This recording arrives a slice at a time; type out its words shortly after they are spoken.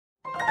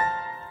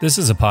This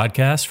is a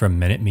podcast from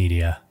Minute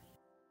Media.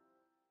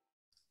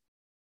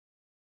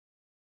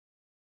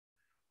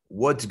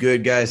 What's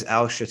good, guys?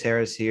 Alex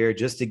Shateris here,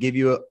 just to give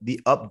you the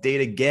update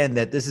again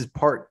that this is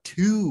part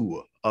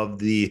 2 of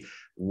the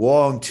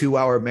long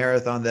 2-hour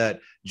marathon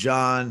that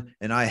John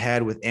and I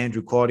had with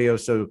Andrew Claudio.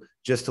 So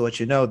just to let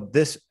you know,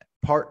 this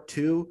part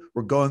 2,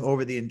 we're going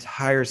over the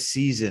entire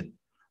season,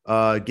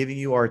 giving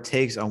you our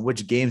takes on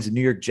which games the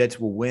New York Jets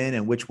will win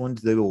and which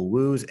ones they will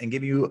lose, and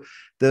giving you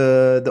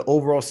the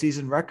overall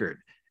season record.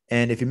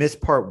 And if you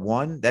missed part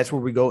 1, that's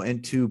where we go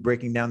into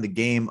breaking down the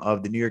game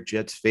of the New York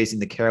Jets facing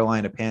the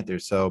Carolina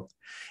Panthers. So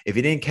if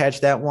you didn't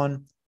catch that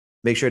one,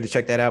 make sure to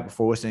check that out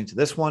before listening to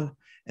this one,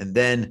 and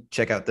then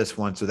check out this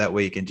one so that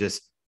way you can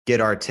just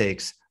get our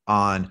takes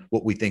on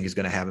what we think is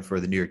going to happen for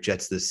the New York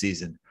Jets this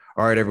season.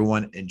 All right,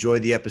 everyone, enjoy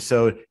the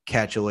episode.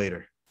 Catch you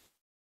later.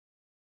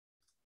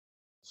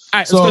 All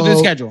right, let's go through the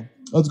schedule.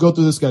 Let's go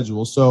through the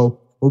schedule.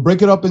 So we'll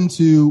break it up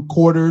into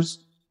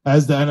quarters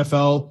as the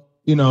NFL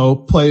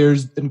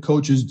players and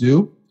coaches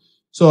do.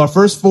 So our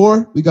first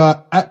 4, we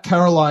got at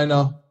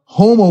Carolina,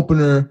 home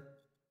opener,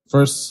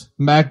 first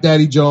Mac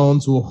Daddy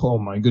Jones, who, oh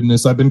my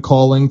goodness, I've been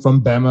calling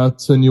from Bama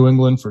to New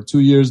England for 2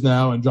 years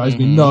now, and drives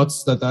me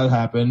nuts that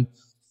happened.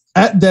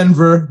 At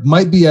Denver,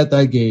 might be at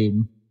that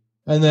game,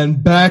 and then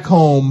back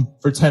home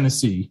for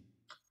Tennessee.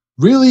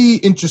 Really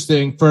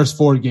interesting first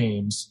 4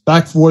 games.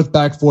 Back, forth.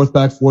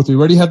 We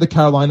already had the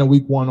Carolina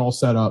week 1 all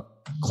set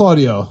up.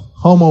 Claudio,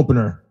 home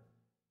opener.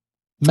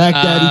 Mac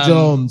Daddy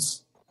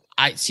Jones.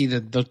 I see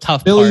the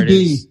tough Billy part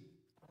B. is,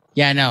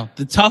 yeah, no,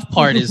 the tough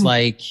part is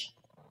like,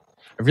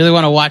 I really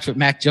want to watch what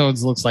Mac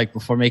Jones looks like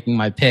before making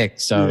my pick.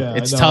 So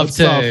it's tough.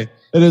 It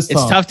is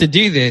tough to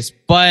do this,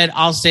 but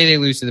I'll say they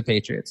lose to the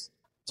Patriots.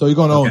 So you're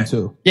going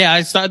 0-2.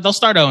 Yeah, they'll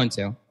start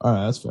 0-2. All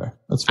right, that's fair.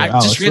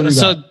 Alex,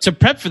 so to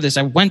prep for this,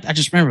 I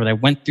just remembered I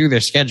went through their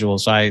schedule.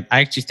 So I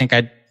actually think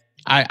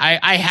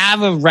I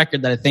have a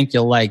record that I think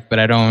you'll like, but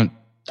I don't,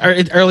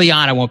 early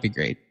on, I won't be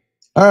great.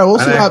 All right, we'll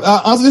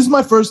see. This is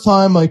my first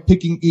time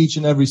picking each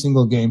and every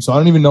single game, so I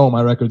don't even know what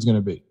my record's going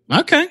to be.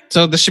 Okay,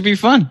 so this should be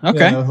fun. Okay,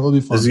 yeah, it'll be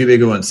fun. This is going to be a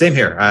good one. Same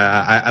here.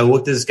 I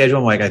looked at the schedule.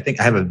 I'm like, I think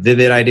I have a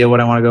vivid idea what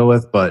I want to go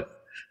with, but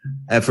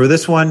for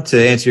this one,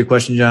 to answer your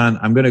question, John,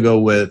 I'm going to go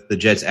with the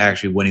Jets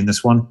actually winning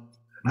this one.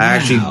 I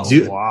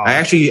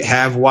actually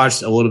have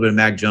watched a little bit of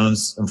Mac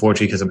Jones,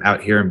 unfortunately, because I'm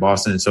out here in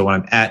Boston, and so when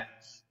I'm at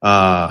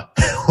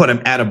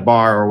a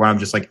bar or when I'm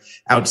just like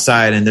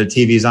outside and their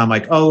TV's on, I'm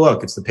like, oh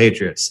look, it's the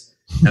Patriots.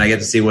 And I get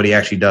to see what he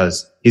actually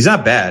does. He's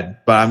not bad,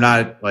 but I'm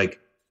not like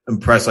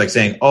impressed, like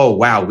saying, oh,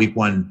 wow, week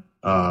 1,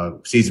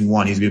 season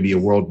 1, he's going to be a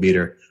world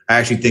beater. I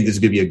actually think this is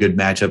going to be a good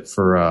matchup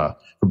for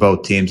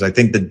both teams. I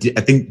think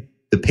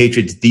the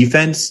Patriots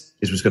defense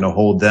is what's going to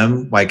hold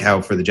them, like how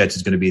for the Jets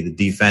is going to be the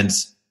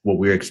defense, what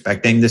we're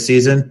expecting this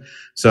season.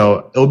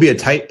 So it'll be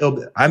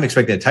I'm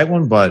expecting a tight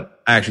one,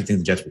 but I actually think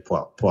the Jets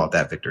will pull out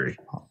that victory.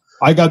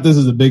 I got this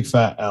as a big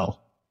fat L.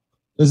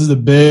 This is a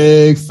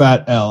big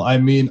fat L. I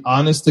mean,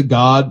 honest to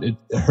God, it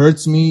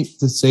hurts me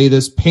to say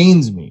this,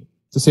 pains me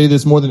to say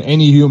this more than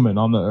any human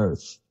on the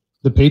earth.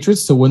 The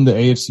Patriots to win the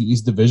AFC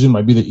East division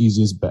might be the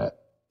easiest bet.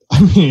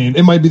 I mean,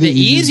 it might be the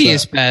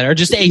easiest bet or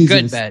just a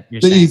good bet.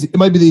 It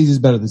might be the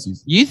easiest bet of the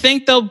season. You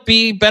think they'll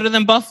be better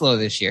than Buffalo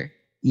this year?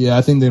 Yeah,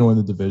 I think they win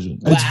the division.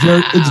 Wow.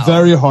 It's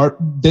very hard.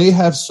 They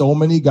have so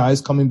many guys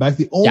coming back.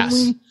 The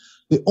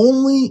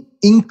only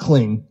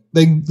inkling,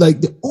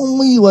 the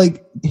only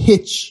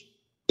hitch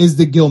is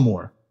the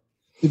Gilmore.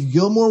 If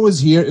Gilmore was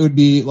here, it would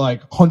be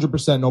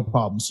 100% no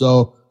problem.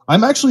 So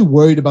I'm actually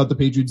worried about the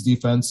Patriots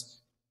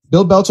defense.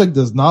 Bill Belichick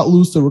does not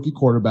lose to rookie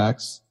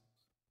quarterbacks.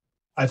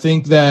 I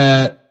think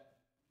that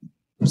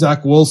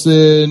Zach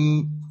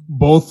Wilson,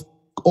 all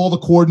the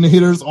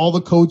coordinators, all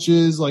the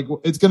coaches,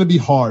 it's going to be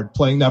hard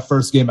playing that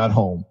first game at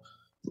home.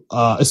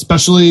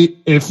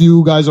 Especially if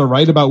you guys are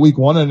right about week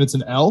 1 and it's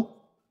an L.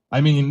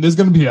 I mean, there's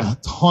going to be a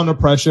ton of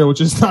pressure,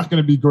 which is not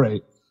going to be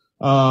great.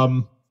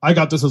 I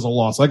got this as a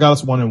loss. I got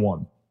us 1-1.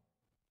 All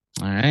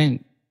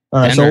right.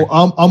 Denver. So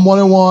I'm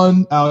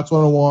 1-1. Alex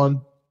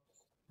 1-1.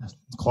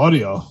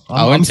 Claudio,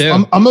 I'm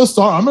gonna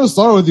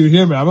start with you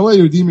here, man. I'm gonna let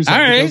you redeem yourself.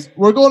 All right. Because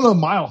we're going to a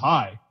Mile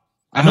High.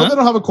 I know they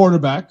don't have a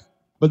quarterback,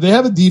 but they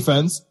have a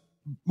defense.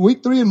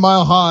 Week 3 in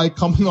Mile High,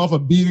 coming off a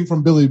beating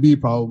from Billy B.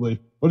 Probably.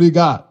 What do you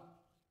got?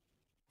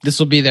 This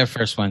will be their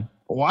first one.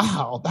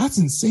 Wow, that's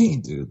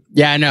insane, dude.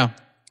 Yeah, I know.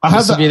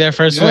 This will be their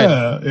first win.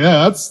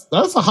 Yeah, that's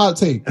a hot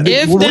take.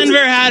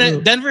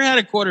 If Denver had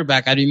a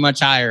quarterback, I'd be much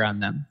higher on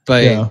them.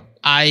 But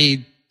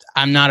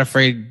I'm not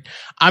afraid.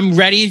 I'm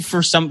ready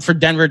for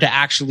Denver to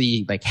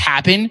actually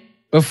happen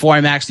before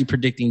I'm actually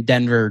predicting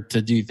Denver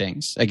to do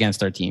things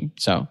against our team.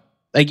 So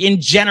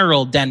in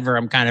general, Denver,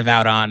 I'm kind of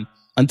out on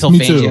until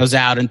Fangio's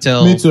out.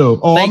 Me too.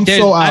 Oh, I'm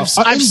so out.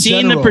 I've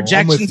seen the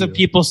projections of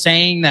people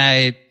saying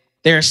that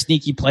they're a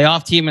sneaky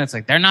playoff team, and it's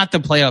they're not the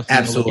playoff team.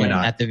 Absolutely not.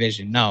 In that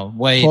division. No,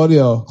 wait.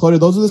 Claudio,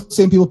 those are the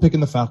same people picking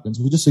the Falcons.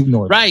 We just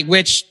ignore them. Right,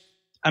 which,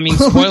 I mean,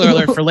 spoiler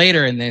alert for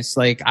later in this,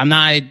 I'm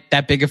not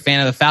that big a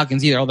fan of the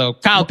Falcons either, although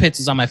Kyle Pitts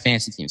is on my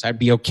fantasy team, so I'd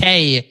be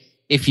okay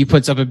if he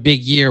puts up a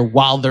big year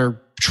while they're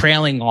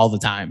trailing all the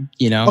time,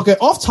 Okay,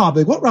 off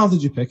topic. What round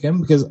did you pick him?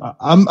 Because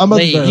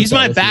he's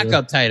my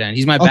backup tight end.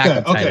 He's my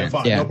backup tight end. Okay,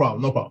 fine. Yeah. No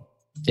problem.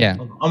 Yeah.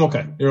 I'm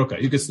okay. You're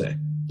okay. You can stay.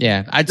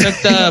 Yeah. I took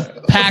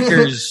the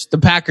Packers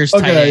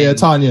tight end. Yeah,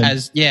 Tanya.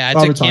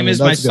 I took him as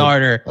my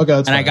starter. Okay,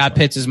 that's fine. I got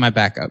Pitts as my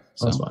backup.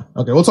 So. That's fine.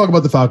 Okay, we'll talk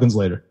about the Falcons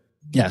later.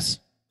 Yes.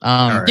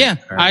 All right.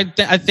 I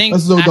think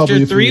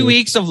after 3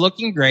 weeks of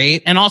looking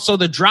great, and also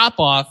the drop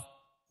off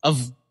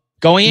of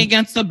going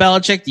against the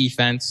Belichick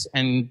defense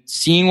and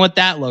seeing what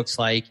that looks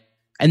like,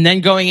 and then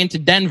going into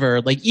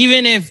Denver, like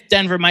even if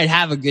Denver might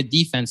have a good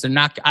defense, I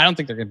don't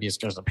think they're going to be as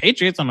good as the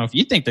Patriots. I don't know if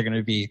you think they're going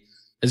to be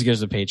as good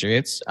as the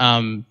Patriots. I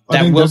think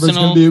Denver's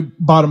going to be a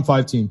bottom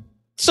 5 team.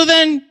 So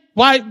then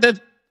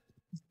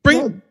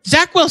bring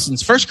Zach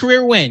Wilson's first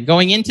career win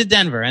going into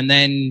Denver, and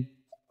then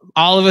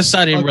all of a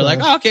sudden we're like,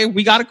 oh, okay,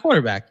 we got a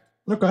quarterback.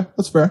 Okay,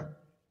 that's fair.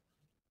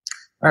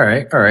 All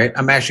right.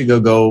 I'm actually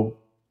going to go.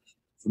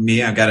 For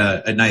me, I've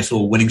got a nice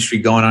little winning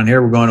streak going on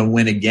here. We're going to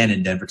win again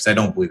in Denver because I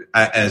don't believe,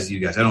 as you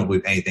guys, I don't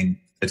believe anything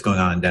that's going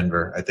on in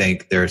Denver. I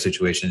think there are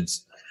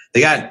situations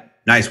they got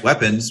nice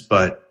weapons,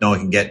 but no one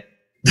can get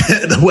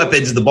the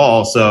weapons of the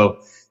ball. So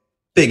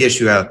big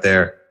issue out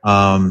there.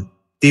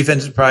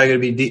 Defense is probably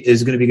going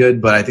to be good,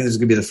 but I think this is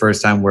going to be the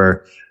first time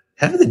where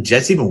haven't the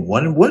Jets even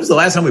won? When was the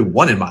last time we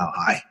won in Mile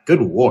High?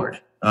 Good Lord.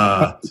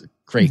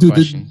 Great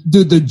question.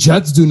 The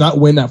Jets do not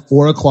win at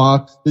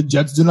 4:00. The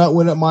Jets do not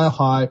win at Mile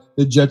High.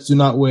 The Jets do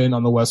not win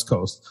on the West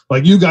Coast.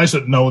 Like, you guys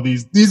should know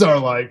these. These are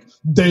like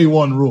day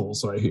one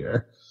rules right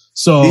here.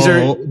 So these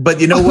are,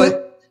 but you know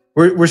what?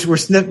 We're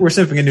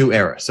sniffing a new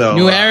era. So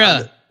new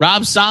era.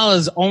 Rob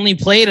Saleh's only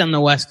played on the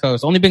West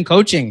Coast. Only been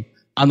coaching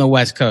on the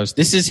West Coast.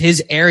 This is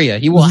his area.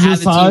 He will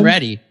have the team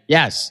ready.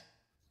 Yes.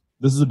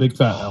 This is a big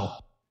fat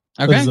L.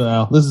 Okay. This is an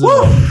L. This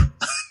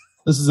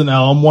is an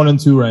L. I'm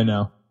 1-2 right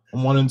now. I'm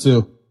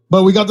 1-2.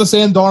 But we got the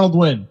Sam Darnold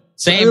win.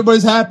 So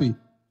everybody's happy. You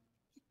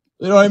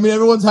know what I mean?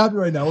 Everyone's happy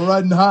right now. We're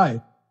riding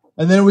high.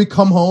 And then we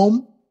come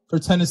home for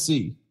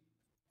Tennessee.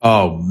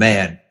 Oh,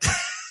 man.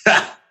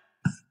 Are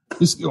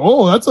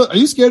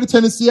you scared of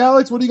Tennessee,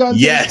 Alex? What do you got?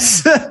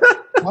 Yes.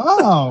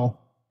 Wow.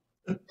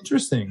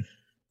 Interesting.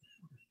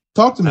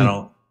 Talk to me.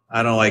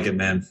 I don't like it,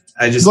 man.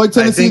 You like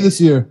Tennessee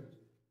this year?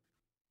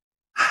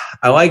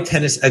 I like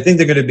Tennessee. I think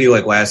they're going to be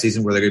like last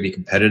season where they're going to be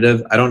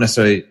competitive. I don't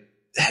necessarily.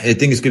 I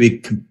think it's going to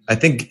be. I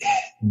think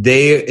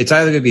it's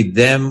either going to be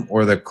them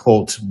or the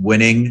Colts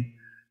winning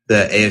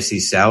the AFC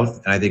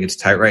South, and I think it's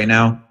tight right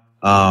now.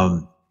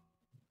 They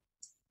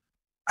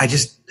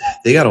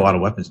got a lot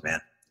of weapons, man.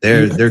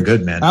 They're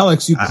good, man.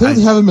 Alex, you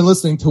clearly haven't been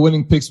listening to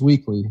Winning Picks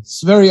Weekly.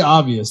 It's very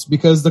obvious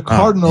because the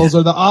Cardinals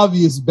are the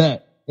obvious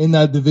bet in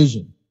that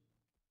division.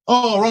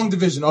 Oh, wrong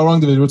division.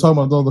 We're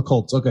talking about the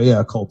Colts. Okay,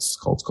 yeah, Colts.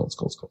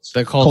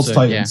 The Colts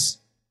Titans.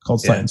 Yeah.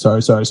 Colts Titans.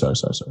 Sorry.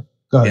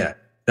 Go ahead. Yeah.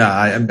 No,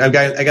 I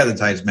got the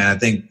Titans, man. I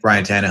think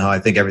Ryan Tannehill, I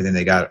think everything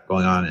they got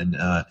going on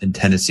in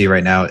Tennessee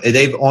right now,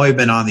 they've only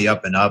been on the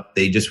up and up.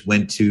 They just were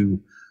in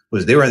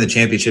the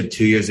championship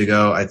 2 years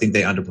ago. I think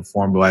they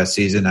underperformed last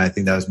season. I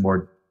think that was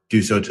more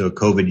due so to a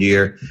COVID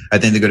year. I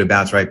think they're going to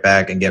bounce right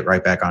back and get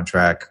right back on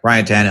track.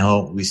 Ryan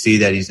Tannehill, we see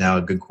that he's now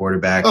a good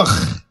quarterback.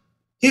 Ugh.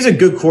 He's a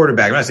good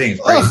quarterback. I'm not saying he's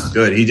great. He's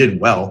good. He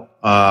did well.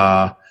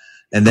 And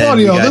then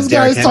Claudio, this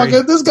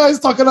guy's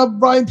talking up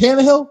Ryan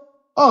Tannehill.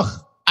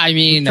 Ugh. I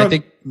mean, I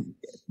think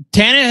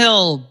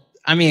Tannehill,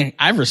 I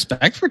have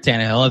respect for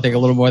Tannehill. I think a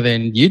little more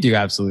than you do.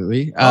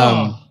 Absolutely.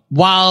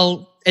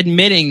 While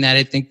admitting that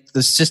I think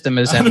the system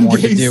has had more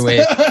to do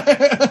with,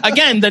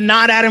 again, the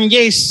not Adam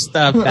Gase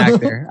stuff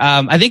factor.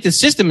 I think the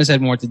system has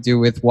had more to do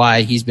with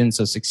why he's been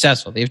so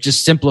successful. They've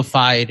just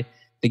simplified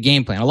the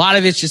game plan. A lot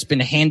of it's just been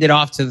handed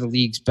off to the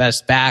league's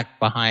best back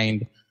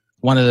behind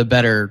one of the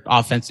better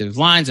offensive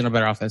lines and a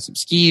better offensive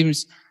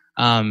schemes.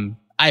 I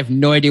have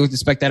no idea what to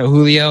expect out of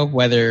Julio,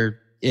 whether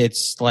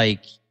it's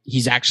like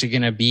he's actually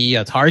going to be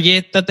a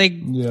target that they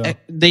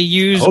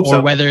use,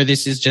 or whether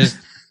this is just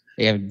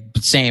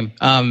same.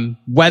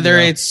 Whether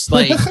it's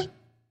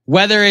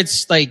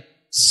like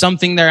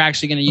something they're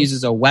actually going to use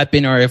as a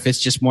weapon, or if it's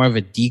just more of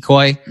a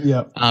decoy.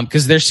 Yeah.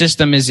 Because their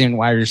system is in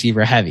wide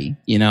receiver heavy,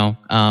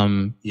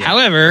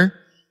 However,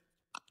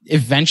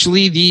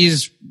 eventually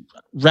these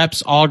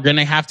reps all going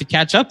to have to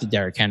catch up to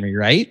Derrick Henry,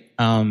 right?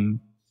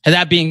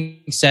 That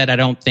being said, I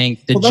don't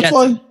think the Jets. That's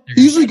why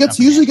he usually gets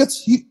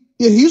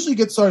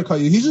sorry to call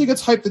you. He usually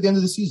gets hyped at the end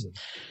of the season.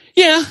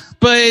 Yeah,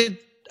 but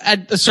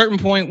at a certain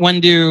point, when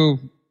do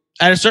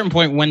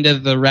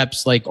the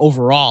reps, like,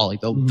 overall,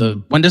 like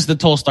when does the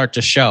toll start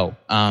to show?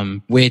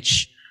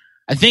 Which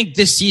I think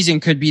this season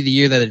could be the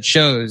year that it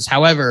shows.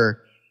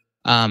 However,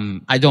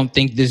 I don't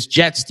think this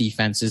Jets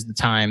defense is the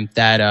time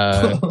that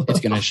it's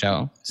going to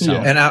show. So,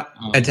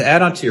 and to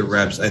add on to your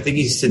reps, I think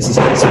since he's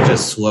had such a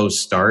slow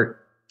start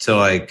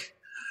to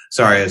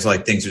it's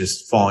like things are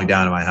just falling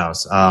down in my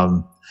house.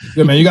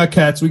 Yeah, man, you got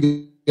cats.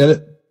 We get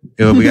it.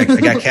 I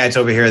got cats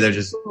over here. They're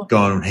just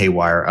going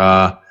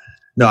haywire.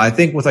 No, I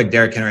think with like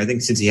Derrick Henry, I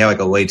think since he had like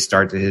a late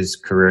start to his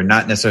career,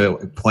 not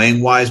necessarily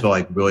playing wise, but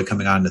like really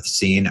coming onto the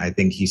scene, I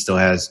think he still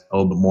has a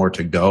little bit more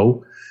to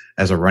go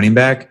as a running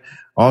back.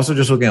 Also,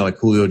 just looking at like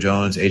Julio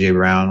Jones, AJ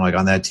Brown, like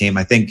on that team,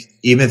 I think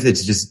even if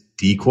it's just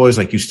decoys,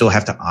 like you still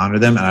have to honor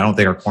them. And I don't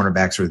think our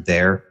cornerbacks are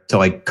there to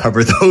like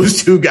cover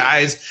those two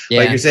guys. Yeah.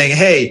 Like you're saying,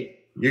 hey,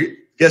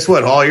 guess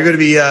what, Hall? You're going to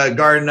be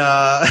guarding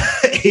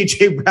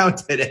AJ Brown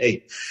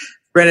today.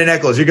 Brandon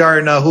Eccles, you're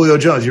guarding Julio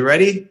Jones. You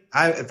ready?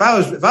 If I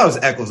was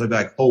Eccles, I'd be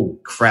like, oh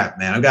crap,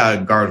 man, I've got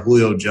to guard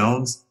Julio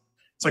Jones.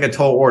 It's like a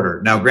tall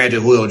order. Now,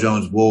 granted, Julio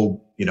Jones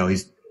will,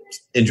 he's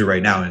injured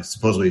right now and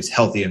supposedly he's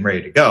healthy and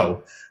ready to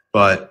go,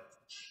 but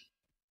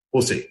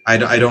we'll see. I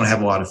don't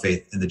have a lot of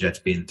faith in the Jets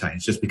being the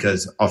Titans just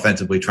because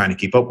offensively trying to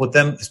keep up with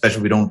them,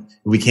 especially if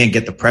we can't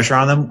get the pressure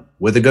on them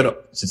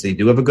since they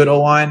do have a good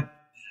O-line.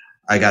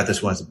 I got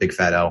this one as a big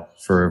fat L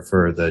for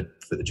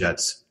the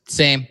Jets.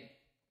 Same.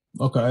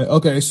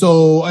 Okay.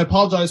 So I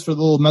apologize for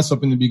the little mess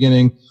up in the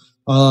beginning.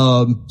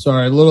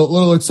 Sorry, a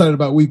little excited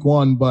about week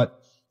 1, but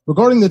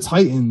regarding the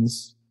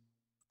Titans,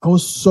 I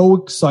was so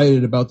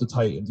excited about the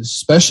Titans,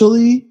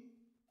 especially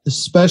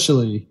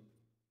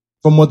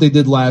from what they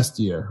did last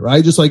year,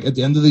 right? Just like at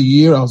the end of the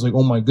year, I was like,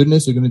 oh my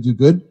goodness, they're going to do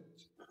good.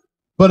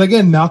 But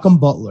again, Malcolm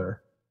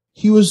Butler,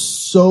 he was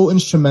so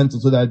instrumental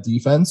to that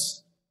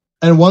defense.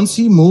 And once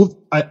he moved,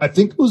 I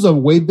think it was a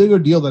way bigger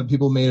deal than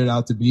people made it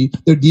out to be.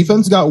 Their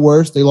defense got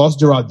worse. They lost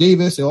Gerard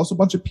Davis. They lost a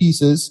bunch of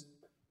pieces.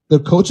 Their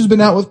coach has been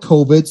out with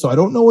COVID, so I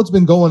don't know what's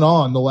been going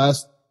on the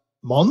last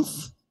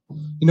month.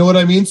 You know what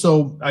I mean?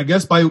 So I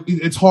guess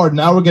it's hard.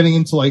 Now we're getting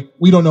into like,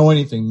 we don't know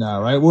anything now,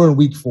 right? We're in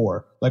week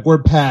 4. Like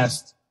we're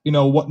past,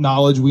 what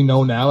knowledge we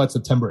know now at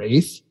September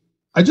 8th.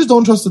 I just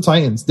don't trust the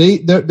Titans.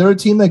 They're a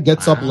team that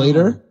gets up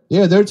later.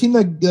 Yeah, they're a team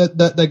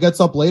that gets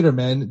up later,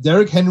 man.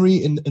 Derrick Henry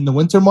in the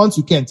winter months,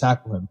 you can't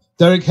tackle him.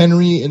 Derrick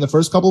Henry in the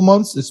first couple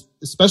months,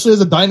 especially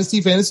as a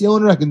dynasty fantasy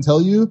owner, I can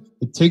tell you,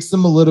 it takes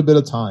them a little bit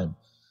of time.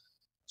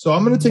 So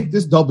I'm going to take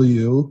this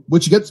W,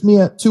 which gets me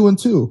at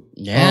 2-2.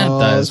 Yeah, it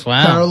does.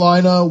 Wow.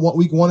 Carolina,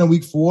 week 1 and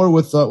week 4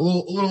 with a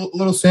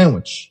little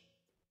sandwich.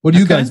 What do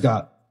you guys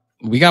got?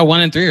 We got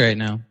 1 and 3 right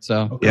now.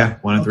 So yeah,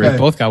 1 and 3. We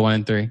both got 1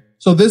 and 3.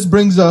 So this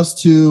brings us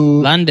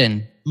to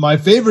London. My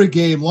favorite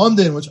game,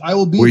 London, which I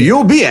will be where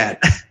you'll be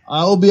at.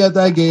 I will be at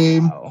that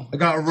game. Wow. I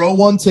got row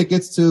 1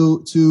 tickets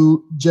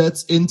to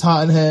Jets in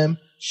Tottenham.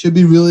 Should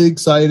be really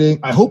exciting.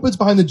 I hope it's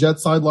behind the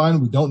Jets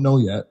sideline. We don't know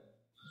yet.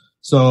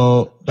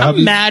 So how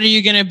mad are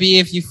you going to be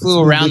if you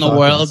flew around the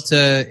world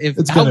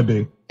it's going to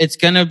be. It's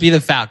going to be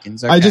the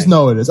Falcons. Okay. I just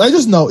know it is. I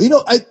just know.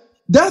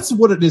 That's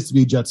what it is to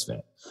be a Jets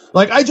fan.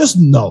 Like, I just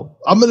know.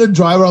 I'm going to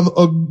fly around the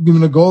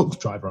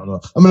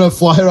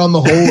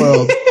whole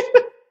world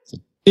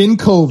in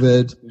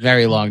COVID.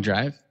 Very long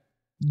drive.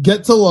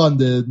 Get to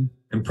London.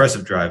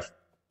 Impressive drive.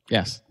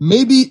 Yes.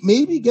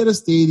 Maybe get a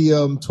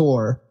stadium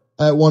tour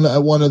at one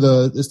of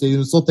the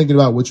stadiums. Still thinking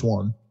about which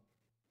one.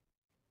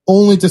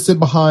 Only to sit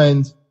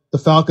behind the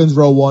Falcons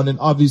row 1 and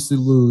obviously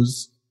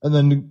lose and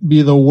then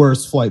be the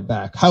worst flight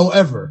back.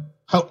 However,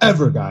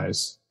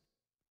 guys,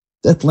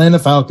 the Atlanta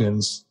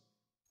Falcons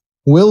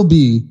will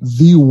be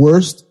the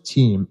worst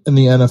team in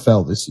the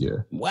NFL this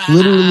year. Wow.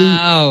 Literally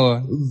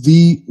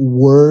the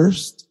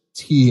worst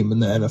team in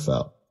the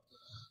NFL.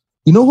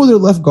 You know who their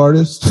left guard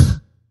is?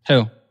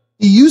 Who?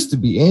 He used to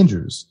be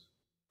Andrews.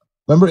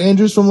 Remember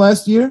Andrews from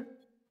last year?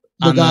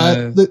 On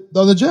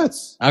the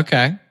Jets.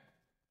 Okay.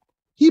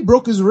 He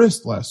broke his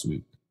wrist last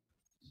week.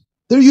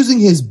 They're using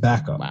his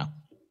backup. Wow.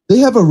 They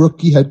have a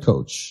rookie head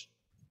coach.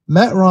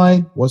 Matt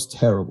Ryan was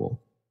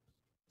terrible.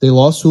 They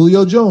lost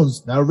Julio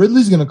Jones. Now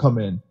Ridley's going to come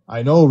in.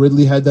 I know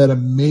Ridley had that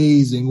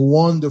amazing,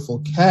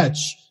 wonderful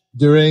catch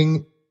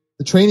during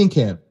the training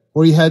camp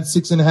where he had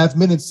 6.5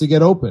 minutes to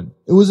get open.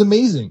 It was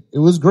amazing. It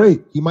was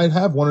great. He might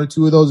have 1 or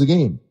 2 of those a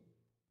game.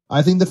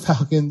 I think the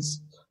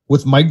Falcons,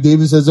 with Mike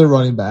Davis as their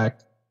running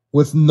back,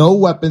 with no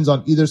weapons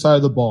on either side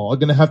of the ball, are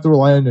going to have to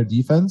rely on their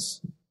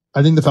defense.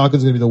 I think the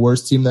Falcons are going to be the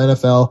worst team in the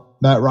NFL.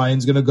 Matt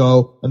Ryan's going to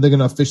go, and they're going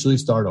to officially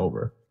start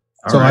over.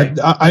 All right.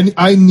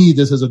 I need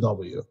this as a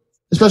W,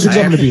 especially because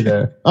I'm going to be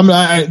there.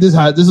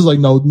 This is like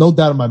no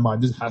doubt in my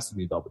mind. This has to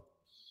be a W.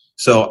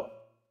 So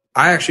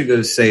I actually going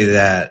to say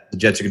that the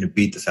Jets are going to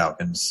beat the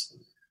Falcons.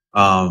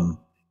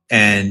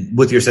 And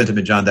with your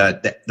sentiment, John,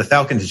 that the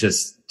Falcons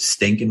just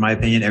stink, in my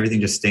opinion. Everything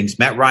just stinks.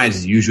 Matt Ryan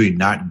is usually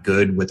not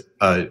good with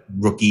a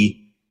rookie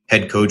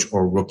head coach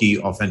or rookie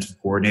offensive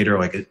coordinator.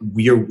 Like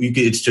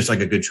it's just like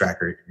a good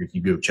tracker you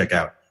go check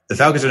out. The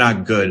Falcons are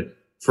not good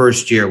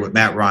first year with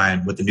Matt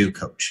Ryan with the new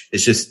coach.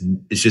 It's just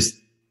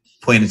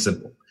plain and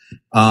simple.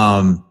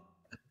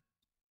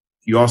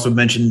 You also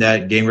mentioned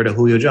that getting rid of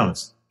Julio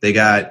Jones. They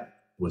got,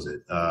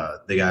 I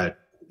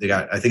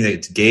think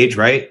it's Gage,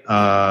 right?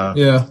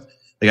 Yeah.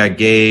 They got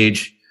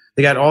Gage.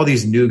 They got all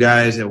these new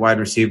guys at wide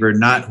receiver,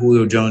 not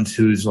Julio Jones,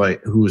 who's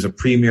a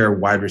premier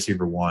wide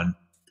receiver 1.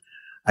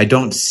 I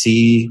don't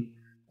see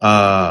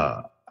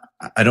that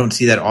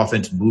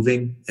offense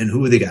moving. And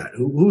who they got?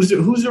 Who's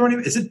the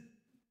running? Is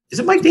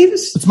it Mike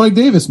Davis? It's Mike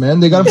Davis, man.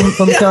 They got him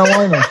from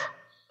Carolina.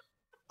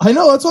 I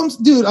know, that's what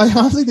dude. I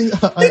honestly think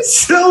it's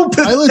so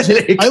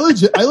pathetic. I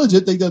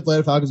legit think the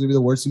Atlanta Falcons will be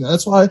the worst team.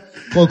 That's why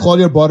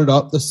Claudia brought it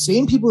up. The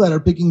same people that are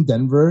picking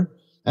Denver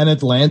and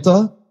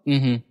Atlanta,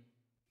 mm-hmm.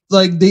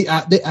 like they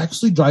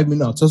actually drive me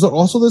nuts. Those are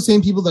also the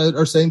same people that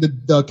are saying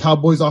that the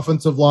Cowboys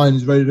offensive line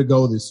is ready to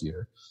go this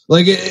year.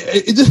 Like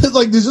it just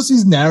like there's just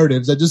these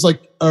narratives that just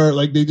like are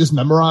like they just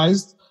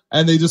memorized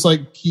and they just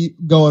like keep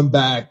going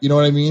back. You know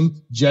what I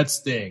mean? Jets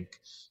stink.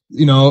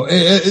 You know,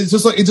 it's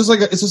just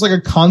like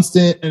a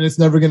constant, and it's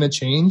never going to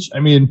change. I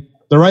mean,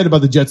 they're right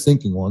about the Jets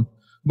thinking one,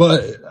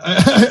 but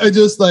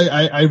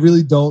I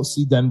really don't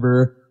see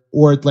Denver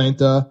or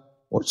Atlanta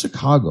or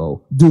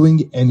Chicago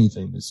doing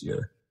anything this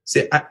year.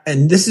 See,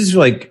 this is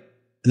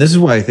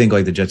why I think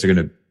like the Jets are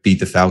going to beat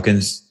the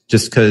Falcons,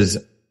 just because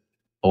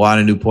a lot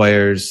of new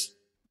players,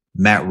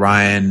 Matt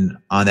Ryan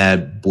on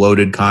that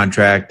bloated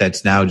contract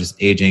that's now just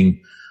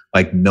aging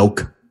like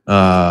milk.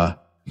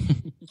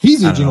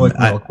 He's aging like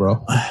milk,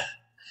 bro.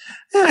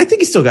 I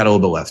think he's still got a little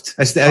bit left.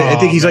 I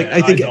think he's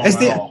I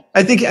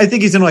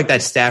think he's in like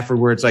that Stafford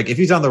where it's like if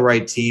he's on the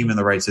right team and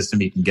the right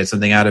system, you can get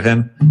something out of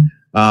him.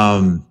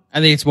 I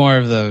think it's more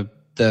of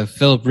the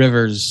Phillip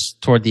Rivers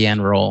toward the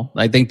end role.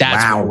 I think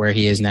that's where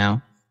he is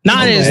now.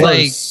 Not as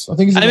like I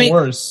think he's even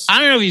worse. I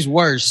don't know if he's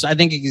worse. I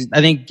think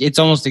it's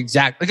almost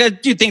exact. Like I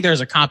do think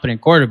there's a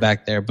competent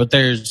quarterback there, but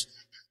there's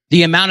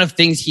the amount of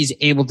things he's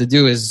able to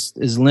do is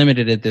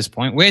limited at this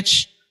point.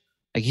 Which,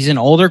 like, he's an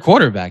older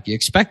quarterback. You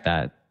expect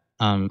that.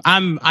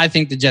 I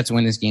think the Jets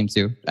win this game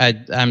too.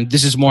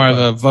 This is more of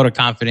a vote of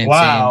confidence.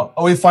 Wow,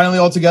 are we finally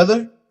all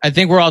together? I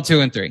think we're all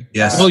 2-3.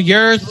 Yes. Well,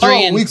 you're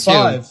 3 and week 2.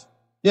 5.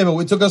 Yeah, but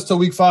it took us to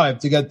week 5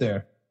 to get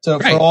there.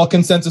 For all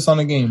consensus on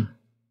a game.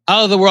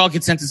 Oh, we're all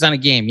consensus on a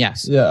game.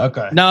 Yes. Yeah.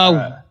 Okay.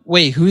 No,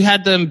 wait. Who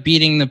had them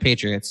beating the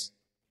Patriots?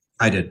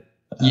 I did.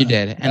 You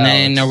did. And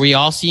then are we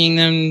all seeing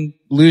them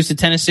lose to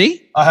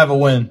Tennessee? I have a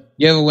win.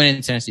 You have a win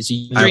in Tennessee. So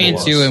you're 3 and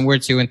 2, and we're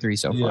 2 and 3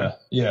 so far.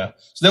 Yeah.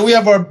 So then we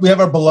have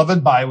our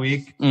beloved bye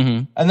week,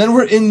 and then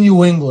we're in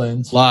New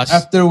England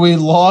after we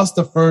lost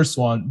the first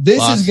one.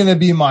 This is going to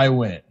be my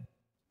win.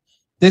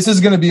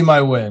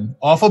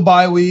 Off a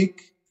bye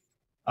week.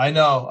 I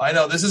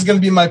know. This is going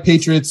to be my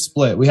Patriots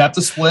split. We have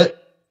to split.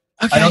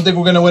 Okay. I don't think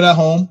we're going to win at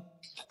home.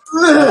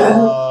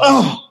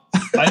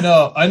 I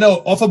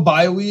know. Off a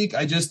bye week,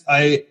 I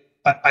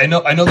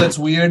know that's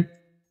weird.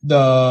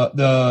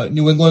 The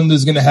New England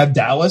is going to have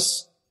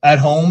Dallas at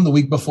home the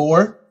week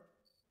before.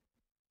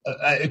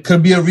 It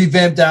could be a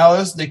revamped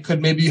Dallas. They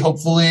could maybe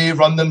hopefully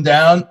run them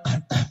down.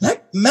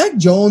 Mac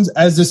Jones,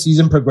 as the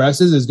season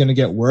progresses, is going to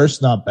get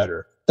worse, not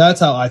better. That's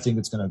how I think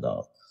it's going to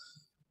go.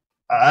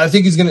 I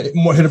think he's going to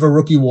more hit of a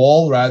rookie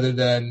wall rather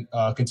than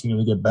continue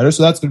to get better.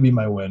 So that's going to be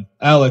my win.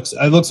 Alex,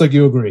 it looks like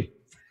you agree.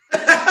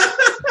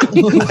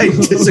 I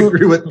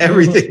disagree with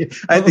everything.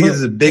 I think this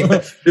is a big.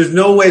 There's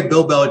no way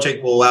Bill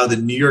Belichick will allow the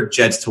New York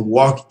Jets to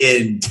walk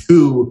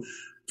into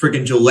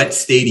freaking Gillette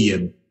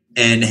Stadium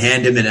and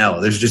hand him an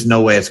L. There's just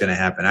no way it's going to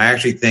happen. I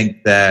actually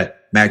think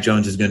that Mac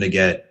Jones is going to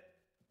get.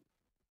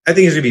 I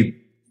think he's going to be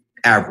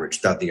average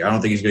throughout the year. I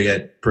don't think he's going to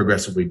get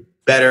progressively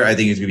better. I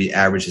think he's going to be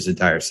average his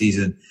entire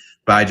season.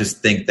 But I just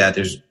think that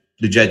there's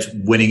the Jets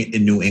winning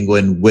in New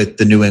England with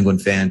the New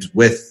England fans,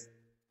 with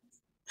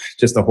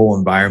just the whole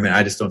environment.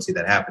 I just don't see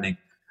that happening.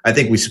 I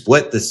think we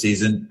split this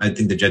season. I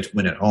think the Jets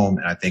win at home,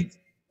 and I think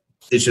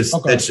it's just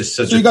that's just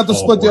such. So you got the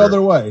split the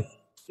other way.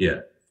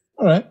 Yeah.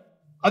 All right.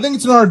 I think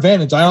it's in our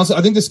advantage. I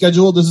think the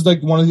schedule. This is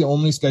like one of the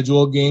only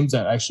scheduled games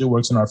that actually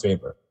works in our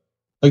favor.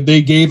 Like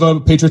they gave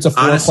Patriots a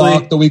 4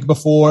 o'clock the week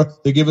before.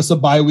 They gave us a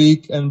bye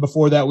week, and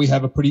before that we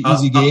have a pretty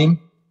easy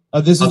game.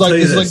 This is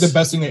like the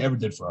best thing they ever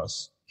did for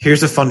us.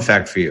 Here's a fun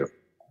fact for you.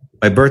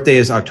 My birthday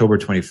is October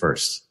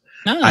 21st.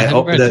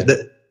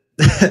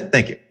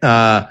 Thank you.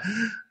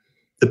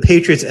 The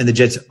Patriots and the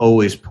Jets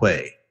always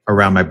play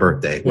around my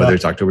birthday, whether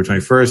it's October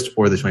 21st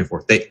or the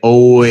 24th. They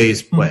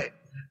always play.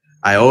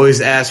 I always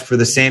ask for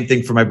the same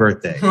thing for my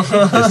birthday.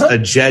 Just a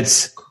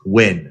Jets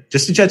win.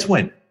 Just a Jets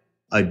win.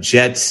 A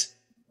Jets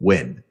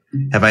win.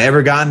 Have I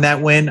ever gotten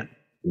that win?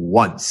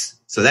 Once.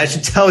 So that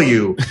should tell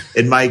you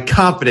in my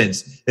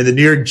confidence in the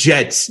New York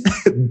Jets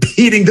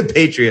beating the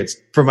Patriots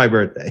for my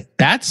birthday.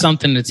 That's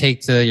something to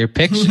take to your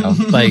pick show.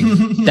 Like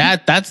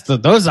that's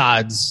those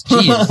odds.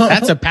 Jeez,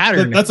 that's a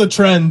pattern. That's a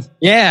trend.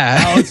 Yeah.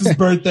 Alex's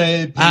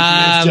birthday,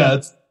 Patriots,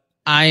 Jets.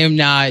 I am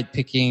not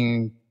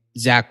picking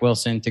Zach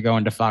Wilson to go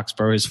into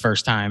Foxborough his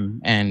first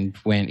time and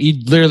win.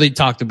 He literally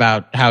talked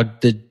about how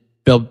the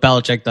Bill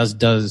Belichick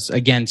does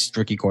against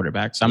rookie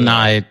quarterbacks. I'm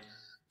not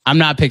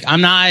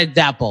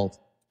that bold.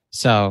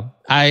 So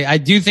I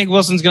do think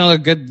Wilson's going to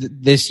look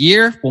good this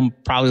year. Will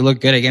probably look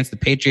good against the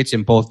Patriots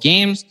in both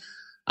games.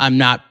 I'm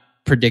not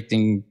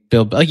predicting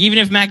even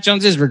if Mac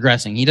Jones is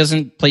regressing, he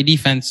doesn't play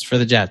defense for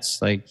the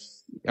Jets.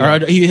 Or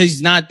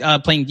he's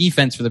not playing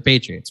defense for the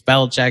Patriots.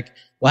 Belichick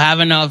will have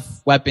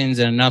enough weapons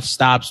and enough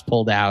stops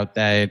pulled out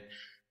that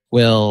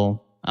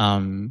will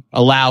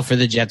allow for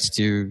the Jets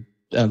to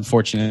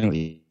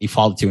unfortunately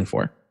fall to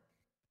 2-4.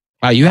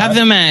 Wow, you have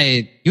them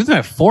at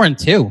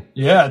 4-2.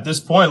 Yeah, at this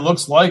point, it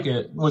looks like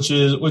it.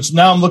 Which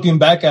now I'm looking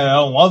back at it, I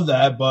don't love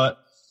that, but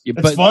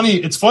it's funny.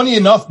 It's funny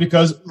enough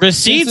because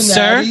receipts,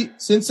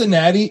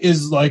 Cincinnati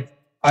is like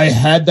I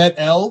had that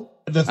L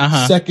the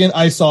second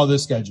I saw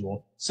this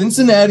schedule.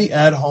 Cincinnati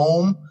at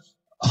home,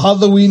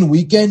 Halloween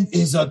weekend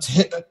is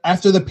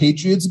after the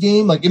Patriots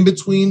game, like in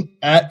between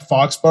at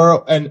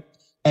Foxborough and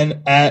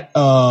at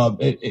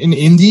in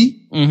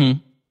Indy,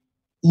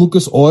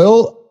 Lucas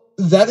Oil.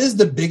 That is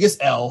the biggest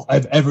L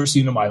I've ever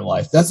seen in my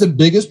life. That's the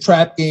biggest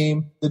trap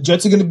game. The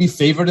Jets are going to be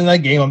favored in that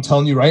game. I'm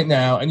telling you right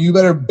now, and you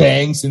better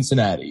bang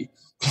Cincinnati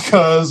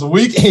because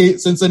Week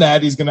 8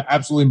 Cincinnati is going to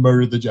absolutely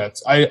murder the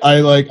Jets.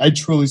 I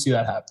truly see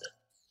that happen.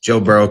 Joe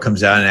Burrow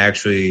comes out and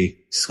actually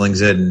slings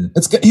it, and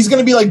he's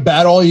going to be like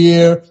bad all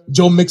year.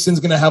 Joe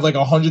Mixon's going to have like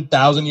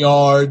 100,000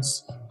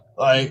 yards.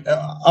 Like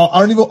I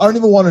don't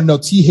even want to know.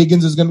 T.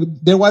 Higgins is going to.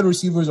 Their wide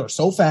receivers are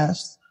so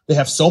fast. They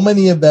have so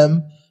many of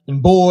them.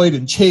 And Boyd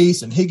and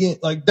Chase and Higgins,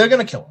 like they're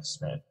gonna kill us,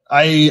 man.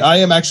 I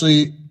am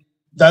actually.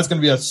 That's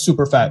gonna be a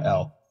super fat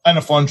L and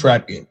a fun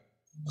trap game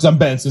because I'm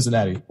betting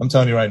Cincinnati. I'm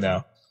telling you right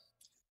now.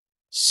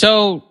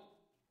 So,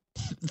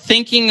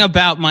 thinking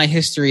about my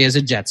history as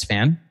a Jets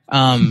fan,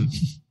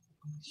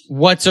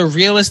 what's a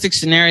realistic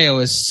scenario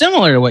is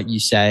similar to what you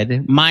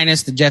said,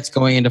 minus the Jets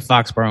going into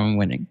Foxborough and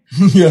winning.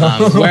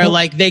 Where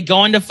like they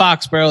go into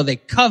Foxborough, they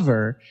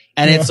cover.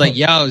 And it's like,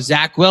 yo,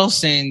 Zach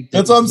Wilson.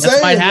 That's what I'm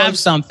saying. Might have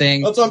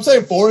something. That's what I'm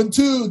saying.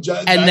 4-2.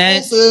 Zach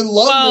Wilson,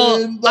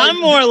 London. Well, I'm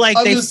more like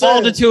they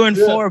fall to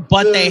 2-4,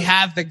 but they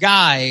have the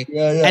guy.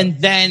 And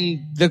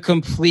then the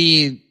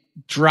complete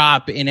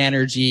drop in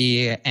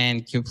energy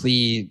and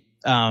complete,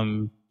 I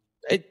don't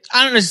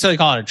necessarily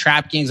call it a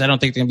trap game because I don't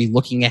think they're going to be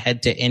looking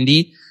ahead to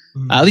Indy.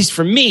 At least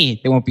for me,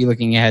 they won't be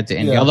looking ahead to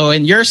Indy. Although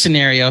in your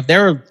scenario, if they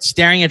were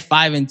staring at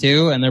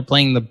 5-2 and they're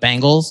playing the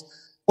Bengals,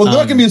 well, they're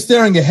not going to be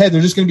staring ahead.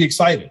 They're just going to be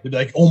excited. They'll be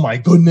like, "Oh my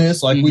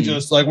goodness!" Like we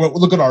just like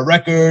look at our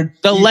record.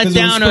 The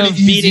letdown of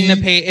beating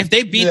if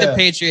they beat the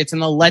Patriots and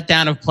the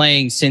letdown of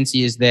playing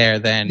Cincy is there,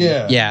 then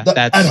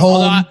that's at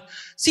home.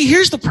 See,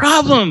 here's the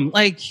problem.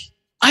 Like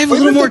I have a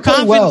little more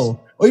confidence.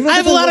 I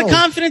have a lot of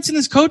confidence in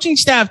this coaching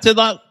staff to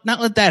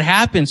not let that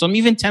happen. So I'm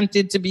even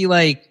tempted to be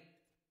like,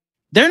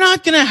 they're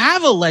not going to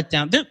have a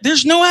letdown.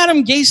 There's no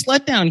Adam Gase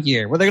letdown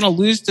here where they're going to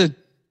lose to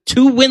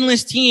 2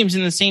 winless teams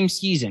in the same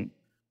season.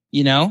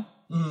 You know.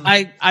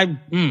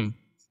 I'm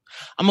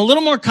a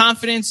little more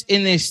confidence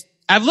in this.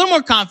 I have a little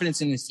more confidence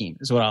in this team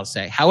is what I'll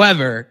say.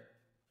 However,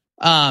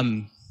 fuck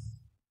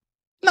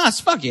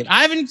it.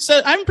 I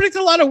haven't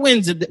predicted a lot of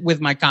wins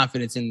with my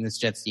confidence in this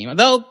Jets team.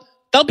 They'll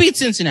beat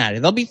Cincinnati.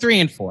 They'll be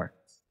 3-4.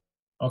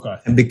 Okay.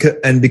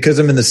 And because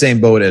I'm in the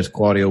same boat as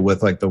Claudio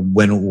with like the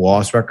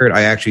win-loss record,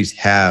 I actually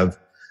have,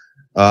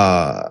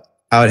 I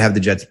would have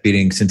the Jets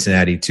beating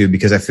Cincinnati too,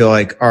 because I feel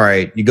like, all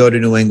right, you go to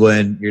New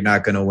England, you're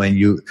not going to win.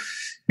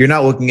 You're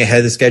not looking ahead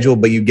of the schedule,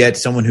 but you get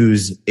someone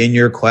who's in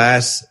your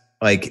class,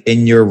 like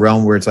in your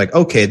realm where it's like,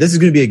 okay, this is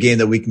going to be a game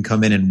that we can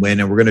come in and win.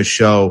 And we're going to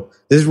show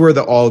this is where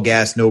the all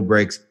gas, no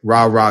breaks,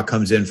 rah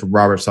comes in from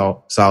Robert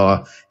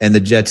Saleh, and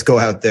the Jets go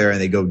out there and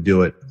they go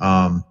do it.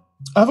 I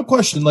have a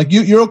question. Like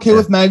you're okay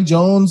with Mac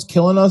Jones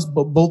killing us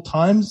both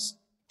times?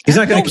 He's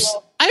not going to.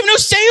 I have no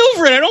say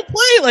over it. I don't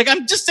play. Like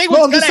I'm just saying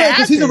what's going to happen.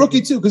 Because he's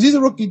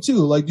a rookie too.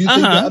 Like, do you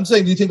think I'm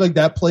saying, do you think like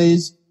that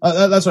plays?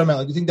 That's what I meant.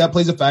 Like, do you think that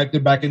plays a factor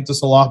back into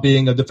Salah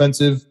being a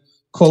defensive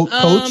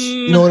coach?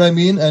 You know what I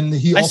mean? And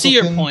I see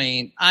your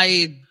point.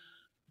 I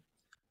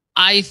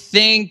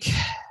think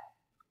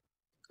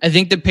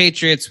the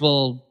Patriots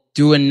will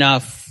do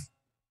enough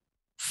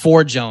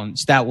for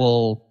Jones that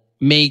will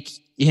make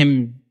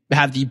him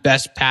have the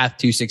best path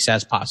to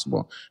success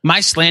possible. My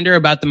slander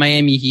about the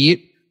Miami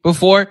Heat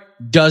before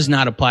does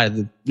not apply to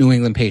the New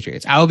England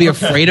Patriots. I will be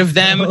afraid of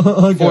them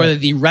for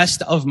the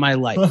rest of my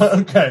life.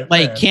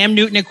 Like Cam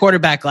Newton at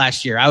quarterback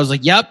last year. I was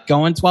like, yep,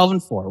 going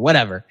 12-4,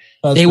 whatever.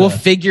 They will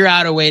figure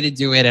out a way to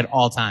do it at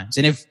all times.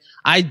 And if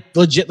I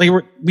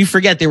we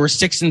forget they were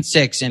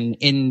 6-6 and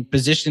in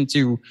position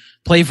to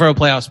play for a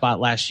playoff spot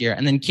last year.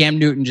 And then Cam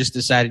Newton just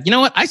decided, you know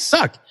what? I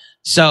suck.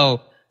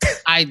 So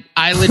I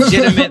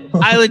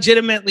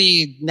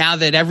legitimately, now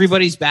that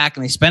everybody's back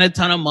and they spent a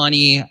ton of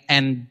money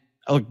and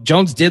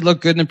Jones did look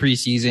good in the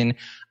preseason,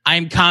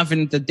 I'm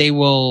confident that they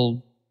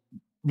will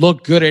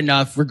look good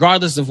enough,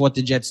 regardless of what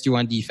the Jets do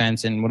on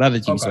defense and what other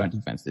teams do on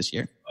defense this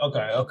year.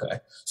 Okay.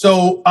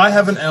 So I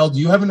have an L. Do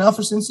you have an L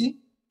for Cincy?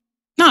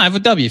 No, I have a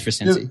W for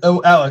Cincy.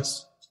 Oh,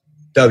 Alex.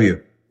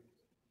 W.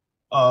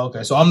 Oh,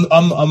 okay. So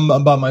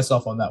I'm by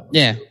myself on that one.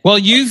 Yeah. Well,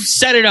 you've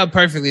set it up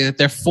perfectly that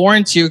they're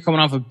 4-2 coming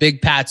off a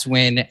big Pats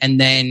win, and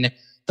then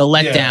the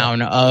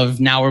letdown of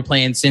now we're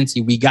playing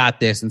Cincy. We got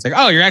this. And it's like,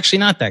 oh, you're actually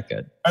not that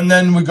good. And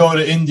then we go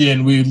to Indy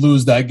and we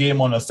lose that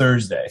game on a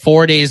Thursday.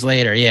 4 days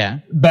later. Yeah.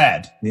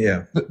 Bad.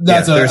 Yeah.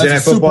 That's a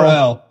super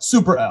L.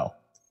 Super L.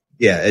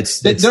 Yeah. Their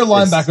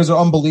linebackers are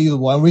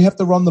unbelievable and we have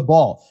to run the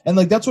ball. And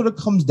like, that's what it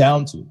comes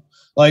down to.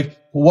 Like,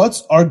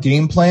 what's our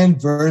game plan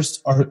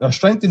versus our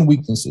strength and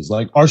weaknesses?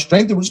 Like, our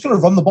strength, we're just going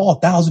to run the ball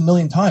 1,000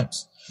 million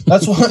times.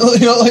 That's why,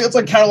 like, it's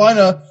like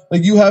Carolina,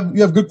 like you have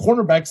good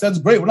cornerbacks. That's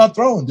great. We're not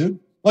throwing, dude.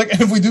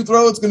 Like, if we do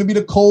throw, it's going to be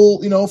to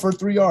Cole, for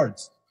 3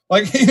 yards.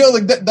 Like,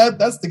 like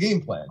that's the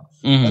game plan.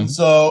 Mm-hmm. And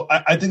so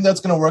I think that's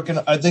going to work. And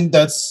I think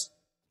that's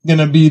going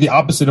to be the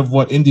opposite of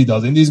what Indy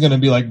does. Indy's going to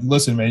be like,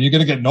 listen, man, you're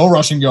going to get no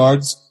rushing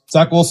yards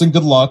Zach Wilson,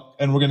 good luck,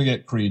 and we're gonna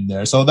get Creed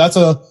there. So that's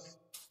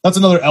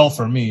another L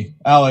for me,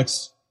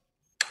 Alex.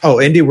 Oh,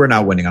 Indy, we're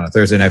not winning on a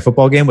Thursday night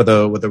football game with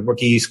a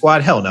rookie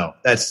squad. Hell no,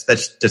 that's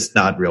just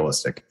not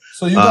realistic.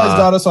 So you guys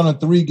got us on a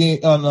 3-game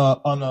on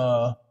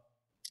a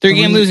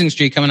 3-game losing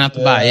streak coming out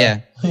the bye.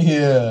 Yeah.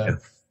 Yeah.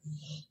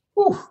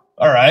 Whew.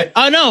 All right.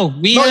 Oh no,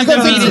 we have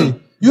them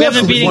beating. We have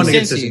them beating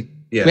Cincy.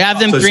 Yeah. We have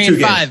them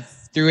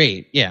 3-5 through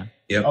 8. Yeah.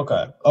 Yep.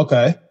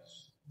 Okay.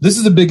 This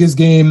is the biggest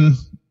game.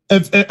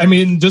 I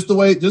mean, just the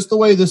way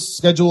this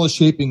schedule is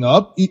shaping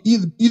up.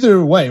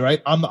 Either way,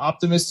 right? I'm the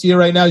optimist here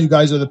right now. You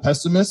guys are the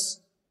pessimists.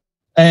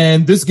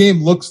 And this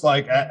game looks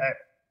like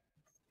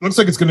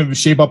it's going to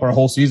shape up our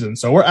whole season.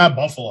 So we're at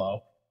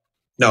Buffalo.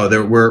 No,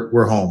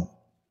 we're home.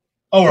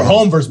 Oh, we're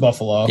home versus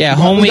Buffalo. Yeah,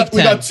 week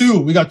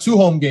 10. We got 2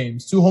 home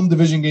games, 2 home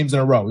division games in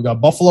a row. We got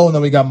Buffalo and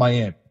then we got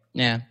Miami.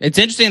 Yeah, it's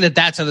interesting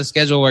that's how the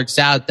schedule works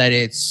out. That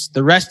it's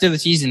the rest of the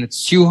season.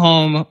 It's 2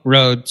 home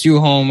road, 2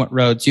 home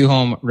road, 2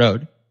 home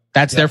road.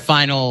 That's their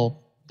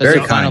final. That's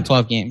their final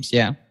 12 games.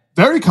 Yeah,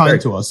 very kind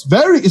to us.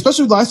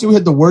 Especially last year we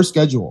had the worst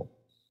schedule.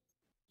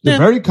 They're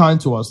very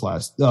kind to us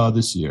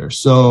this year.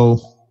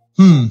 So,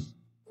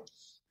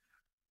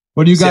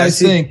 what do you guys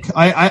think?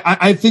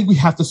 I think we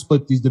have to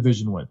split these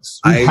division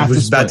wins. I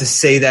was about to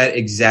say that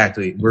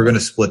exactly. We're going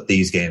to split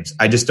these games.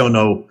 I just don't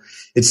know.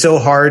 It's so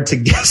hard to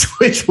guess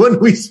which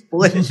one we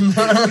split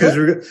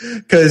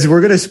because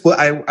we're going to split.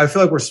 I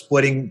feel like we're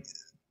splitting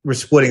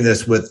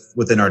this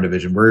within our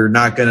division. We're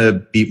not going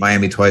to beat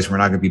Miami twice. We're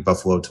not going to beat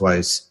Buffalo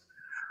twice.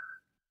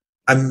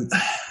 I'm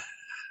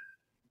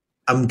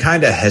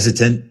kind of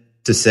hesitant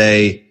to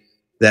say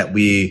that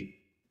we.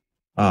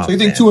 So you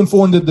think 2 and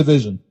 4 in the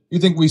division? You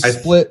think we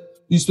split?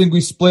 You think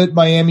we split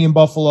Miami and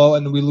Buffalo,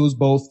 and we lose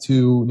both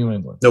to New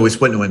England? No, we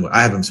split New England.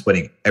 I have them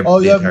splitting. All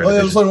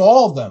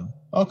of them.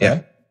 Okay.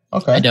 Yeah.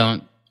 Okay. I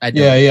don't.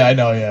 Yeah, I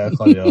know. Yeah,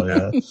 Claudio,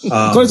 yeah.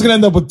 So it's gonna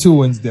end up with 2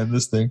 wins then.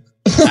 This thing.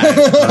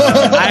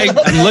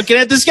 I'm looking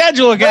at the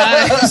schedule,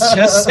 guys.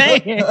 Just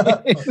saying.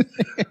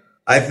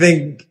 I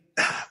think,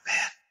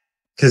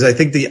 because I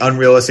think the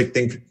unrealistic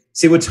thing.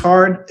 See, what's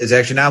hard is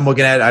actually now I'm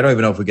looking at it. I don't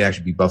even know if we can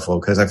actually beat Buffalo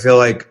because I feel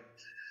like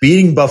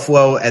beating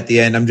Buffalo at the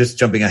end. I'm just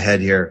jumping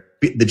ahead here.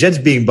 The Jets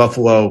beating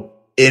Buffalo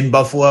in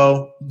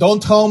Buffalo.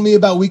 Don't tell me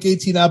about Week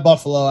 18 at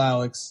Buffalo,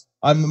 Alex.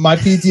 My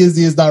PTSD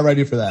is not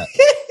ready for that.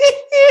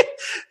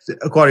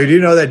 Claudio, do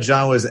you know that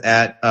John was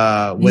at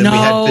when we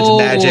had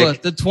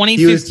Fitzmagic? The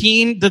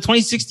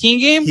 2016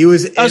 game? He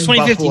was in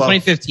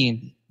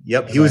 2015.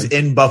 Yep, he was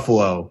in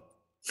Buffalo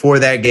for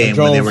that game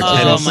when they were 10.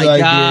 Oh my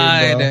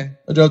God. Game,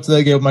 I drove to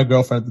that game with my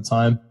girlfriend at the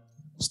time.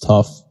 It was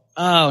tough.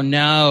 Oh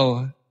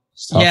no.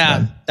 Tough, yeah,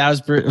 man. that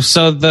was brutal.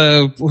 So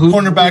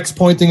cornerback's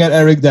pointing at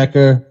Eric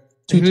Decker.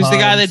 Who's the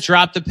guy that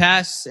dropped the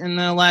pass in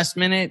the last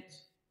minute?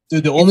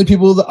 Dude, the only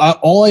people that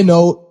all I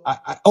know,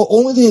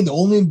 the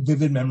only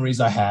vivid memories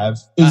I have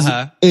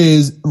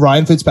is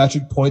Ryan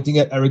Fitzpatrick pointing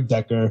at Eric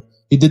Decker.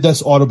 He did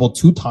this audible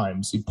 2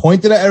 times. He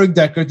pointed at Eric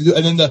Decker to do,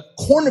 and then the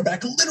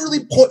cornerback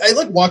literally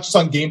I watched this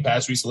on Game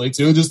Pass recently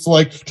too, just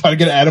to try to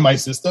get it out of my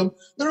system.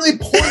 Literally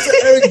points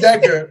at Eric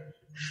Decker,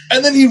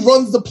 and then he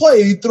runs the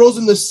play. He throws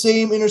in the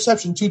same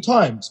interception 2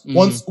 times.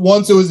 Mm-hmm.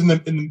 Once it was in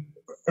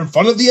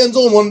front of the end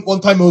zone.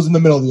 One time it was in the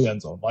middle of the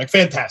end zone.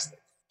 Fantastic.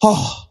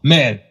 Oh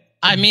man.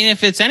 I mean,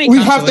 if it's any we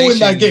have to win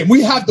that game.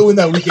 We have to win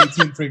that Week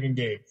 18 freaking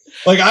game.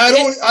 I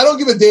don't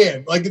give a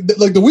damn.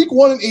 The Week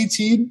 1 and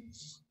 18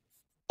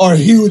 are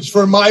huge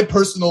for my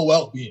personal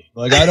well-being.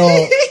 I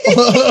don't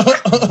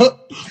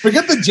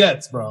forget the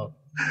Jets, bro.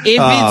 If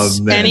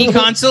it's any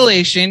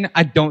consolation,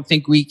 I don't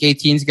think Week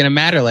 18 is going to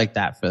matter like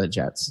that for the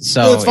Jets.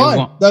 So that's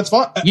fine. That's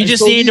fine. You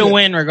just need to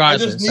win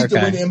regardless. I just need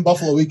to win in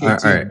Buffalo Week 18. All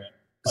right.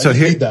 So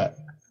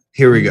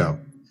here we go.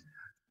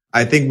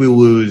 I think we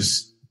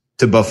lose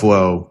to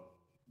Buffalo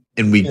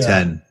in Week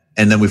 10,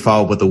 and then we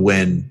follow up with a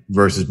win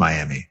versus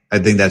Miami. I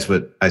think that's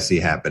what I see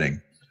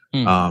happening.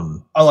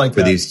 I like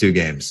for these 2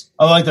 games.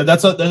 I like that.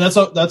 That's a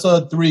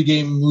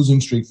 3-game losing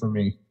streak for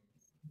me.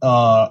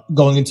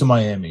 Going into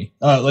Miami,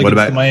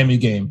 the Miami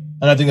game,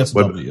 and I think that's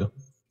a W.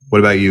 What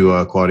about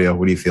you, Claudio?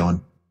 What are you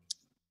feeling?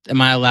 Am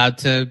I allowed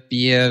to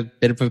be a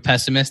bit of a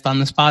pessimist on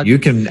the spot? You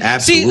can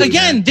absolutely. See,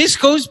 again, this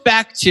goes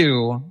back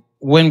to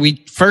when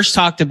we first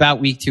talked about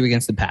Week 2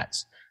 against the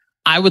Pats.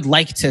 I would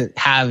like to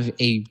have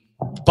a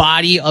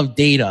body of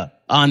data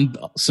on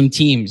some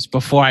teams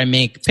before I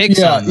make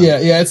picks on them.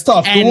 Yeah, it's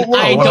tough. And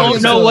I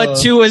don't know what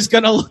 2 is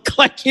going to look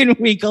like in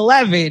Week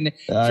 11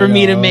 for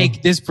me to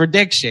make this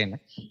prediction.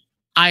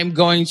 I'm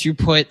going to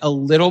put a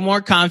little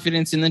more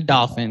confidence in the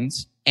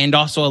Dolphins and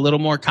also a little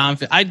more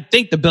confidence. I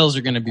think the Bills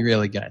are going to be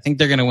really good. I think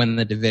they're going to win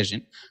the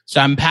division.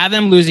 So I'm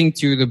having them losing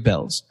to the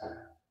Bills.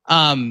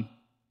 Let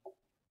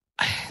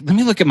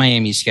me look at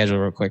Miami's schedule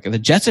real quick. Are the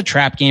Jets a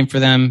trap game for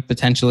them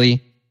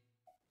potentially?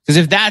 Because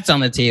if that's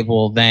on the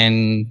table,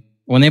 then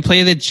when they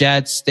play the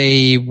Jets,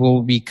 they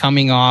will be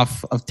coming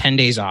off of 10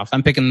 days off.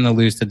 I'm picking them to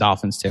lose to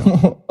Dolphins too.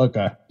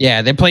 Okay.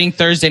 Yeah, they're playing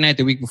Thursday night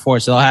the week before,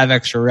 so they'll have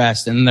extra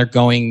rest, and they're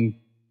going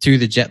to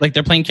the Jets.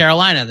 They're playing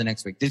Carolina the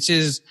next week. This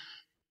is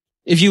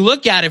if you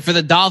look at it for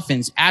the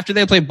Dolphins, after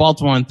they play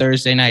Baltimore on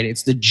Thursday night,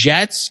 it's the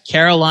Jets,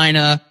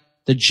 Carolina,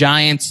 the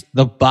Giants,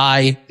 the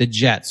bye, the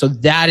Jets. So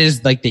that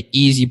is like the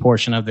easy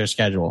portion of their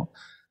schedule.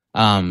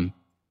 So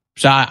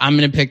I'm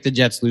going to pick the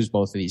Jets lose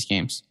both of these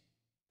games.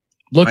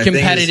 Look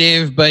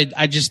competitive, but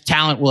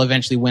talent will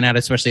eventually win out,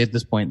 especially at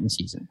this point in the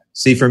season.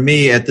 See, for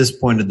me, at this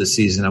point of the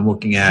season, I'm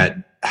looking at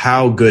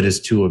how good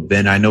has Tua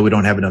been. I know we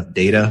don't have enough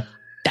data.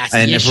 That's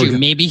the issue.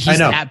 Maybe he's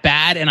that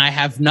bad, and I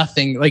have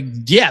nothing. Like,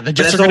 yeah, the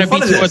Jets are going to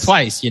beat Tua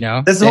twice. You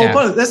know, that's the whole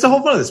fun. That's the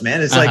whole fun of this,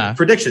 man. It's like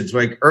predictions,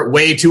 like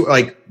way too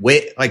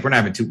we're not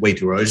having way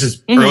too early. It's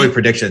just early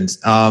predictions.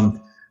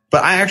 But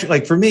I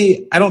actually for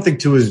me, I don't think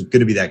Tua is going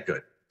to be that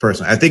good.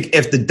 Personally, I think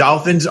if the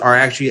Dolphins are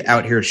actually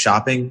out here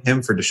shopping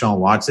him for Deshaun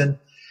Watson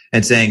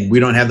and saying we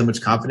don't have that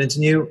much confidence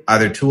in you,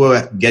 either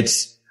Tua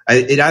gets.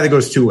 It either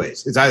goes two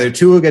ways. It's either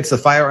Tua gets the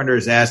fire under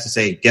his ass to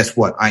say, guess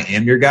what? I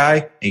am your guy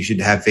and you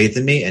should have faith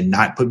in me and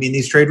not put me in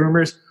these trade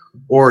rumors,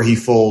 or he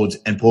folds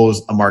and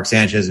pulls a Mark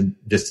Sanchez and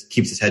just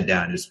keeps his head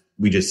down.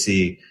 We just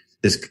see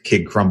this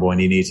kid crumble and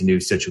he needs a new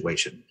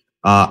situation.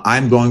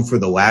 I'm going for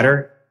the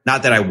latter.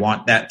 Not that I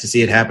want that to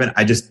see it happen.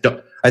 I just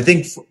don't. I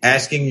think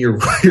asking your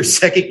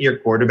second year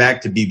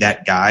quarterback to be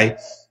that guy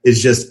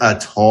is just a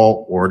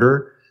tall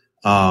order.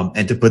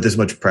 And to put this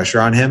much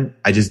pressure on him,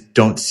 I just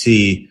don't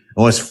see,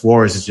 unless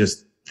Flores is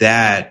just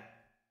that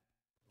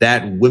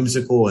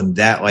whimsical and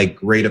that like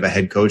great of a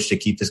head coach to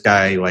keep this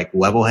guy like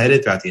level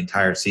headed throughout the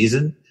entire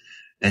season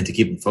and to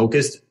keep him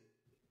focused.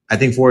 I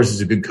think Flores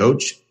is a good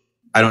coach.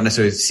 I don't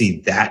necessarily see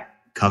that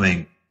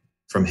coming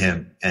from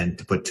him and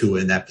to put Tua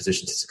in that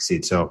position to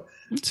succeed. So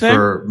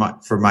for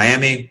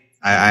Miami,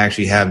 I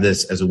actually have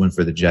this as a win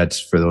for the Jets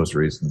for those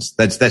reasons.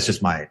 That's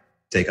just my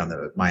take on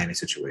the Miami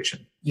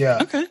situation. Yeah.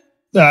 Okay.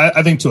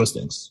 I think Tua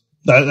stinks.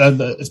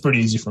 That it's pretty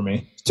easy for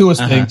me. Tua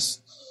stinks.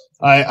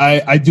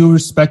 I do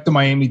respect the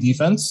Miami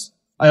defense.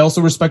 I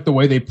also respect the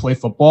way they play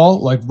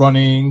football, like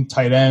running,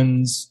 tight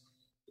ends,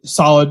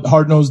 solid,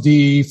 hard-nosed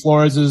D.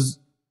 Flores is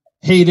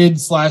hated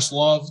 /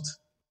 loved.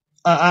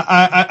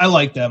 I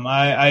like them.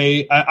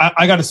 I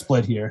got a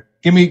split here.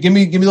 Give me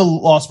the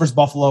loss versus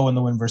Buffalo and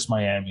the win versus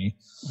Miami.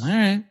 All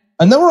right.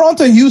 And then we're on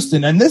to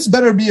Houston, and this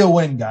better be a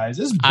win, guys.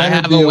 I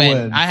have a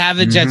win. I have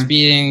the Jets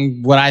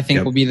beating what I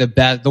think will be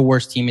the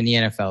worst team in the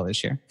NFL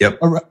this year. Yep.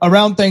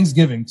 Around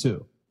Thanksgiving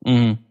too.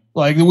 Mm-hmm.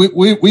 Like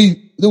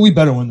we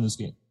better win this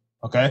game.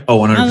 Okay. Oh,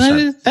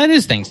 100%. That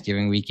is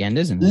Thanksgiving weekend,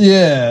 isn't it?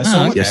 Yeah.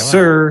 So okay, yes,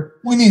 sir.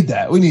 We need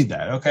that.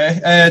 Okay.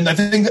 And I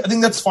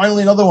think that's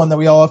finally another one that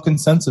we all have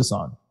consensus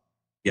on.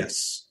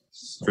 Yes.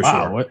 For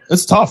sure.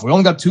 It's tough. We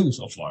only got 2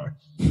 so far.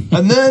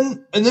 and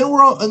then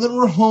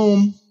we're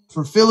home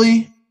for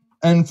Philly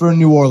and for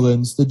New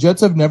Orleans. The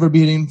Jets have never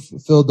beaten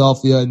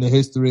Philadelphia in the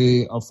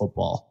history of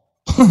football.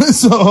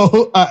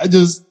 So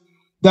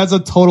that's a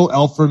total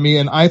L for me.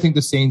 And I think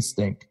the Saints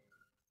stink.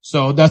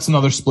 So that's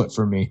another split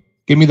for me.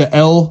 Give me the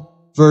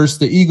L versus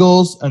the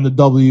Eagles and the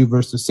W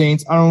versus the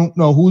Saints. I don't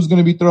know who's going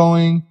to be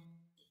throwing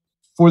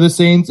for the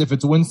Saints. If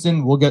it's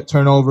Winston, we'll get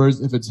turnovers.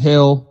 If it's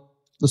Hill,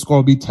 the score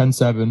will be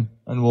 10-7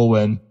 and we'll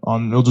win.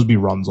 It'll just be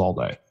runs all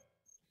day.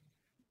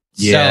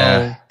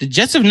 Yeah. So the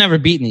Jets have never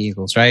beaten the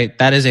Eagles, right?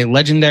 That is a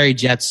legendary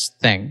Jets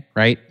thing,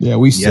 right? Yeah,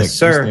 we stink. Yes,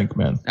 sir. We stink,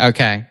 man.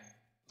 Okay.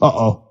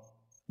 Uh-oh.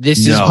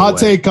 This is hot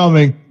take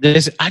coming.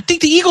 I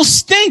think the Eagles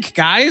stink,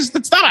 guys.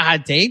 That's not a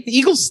hot take. The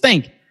Eagles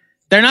stink.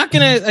 They're not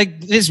going to,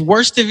 this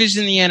worst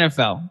division in the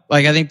NFL.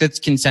 Like, I think that's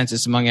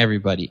consensus among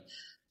everybody.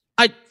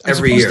 I'm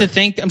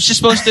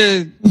supposed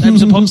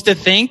to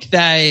think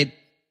that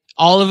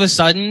all of a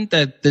sudden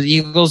that the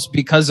Eagles,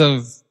 because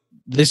of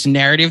this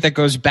narrative that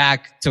goes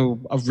back to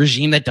a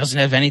regime that doesn't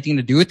have anything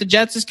to do with the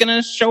Jets, is going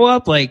to show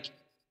up. Like,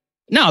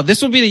 no,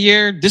 this will be the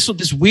year,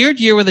 this weird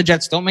year where the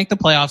Jets don't make the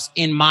playoffs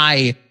in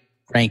my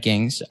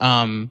rankings.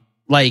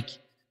 Like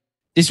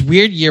this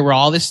weird year where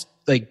all this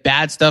like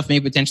bad stuff may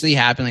potentially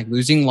happen, like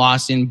losing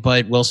Lawson,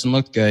 but Wilson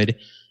looked good.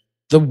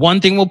 The one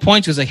thing we'll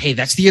point to is like, hey,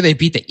 that's the year they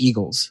beat the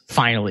Eagles.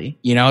 Finally,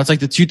 it's like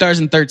the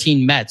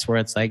 2013 Mets where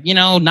it's like,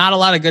 not a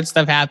lot of good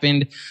stuff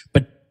happened,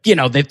 but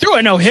they threw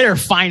a no-hitter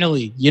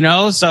finally,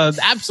 so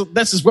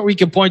this is what we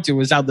can point to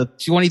is how the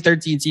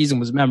 2013 season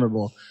was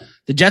memorable.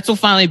 The Jets will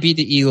finally beat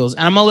the Eagles,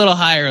 and I'm a little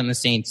higher on the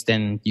Saints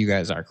than you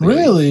guys are.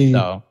 Clearly. Really?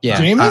 So, yeah.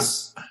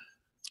 Jameis?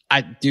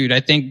 I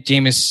think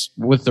Jameis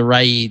with the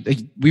right,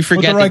 we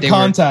forget with the right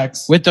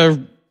contacts. We'll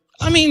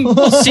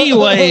see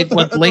what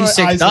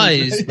LASIK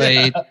does,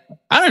 but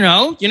I don't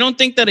know. You don't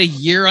think that a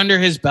year under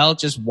his belt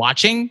just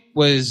watching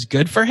was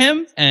good for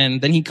him?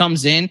 And then he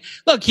comes in.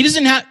 Look, he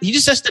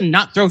just has to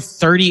not throw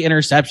 30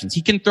 interceptions.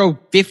 He can throw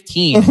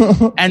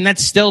 15 and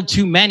that's still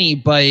too many,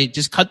 but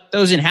just cut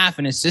those in half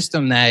in a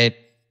system that,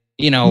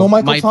 no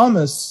Michael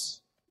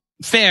Thomas.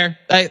 Fair.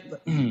 I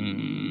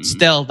think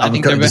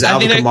does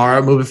Alvin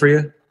Kamara move it for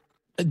you?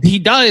 He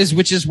does,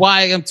 which is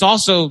why it's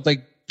also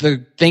like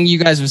the thing you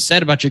guys have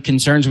said about your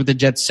concerns with the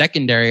Jets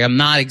secondary. I'm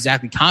not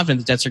exactly confident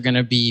the Jets are going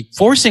to be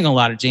forcing a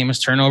lot of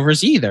Jameis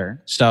turnovers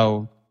either.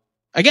 So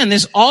again,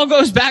 this all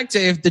goes back to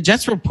if the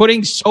Jets were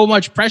putting so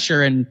much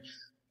pressure and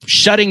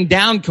shutting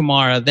down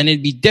Kamara, then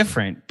it'd be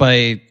different.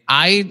 But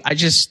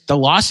the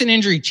loss and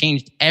injury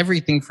changed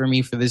everything for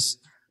me for this,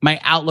 my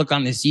outlook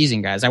on this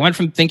season, guys. I went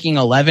from thinking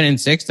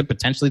 11-6 to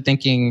potentially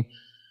thinking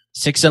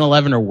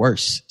 6-11 or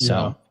worse.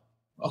 So,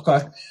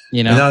 okay.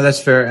 No,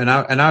 that's fair. And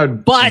I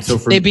would, but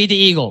they beat the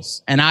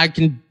Eagles, and I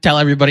can tell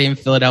everybody in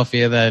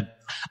Philadelphia that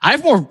I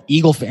have more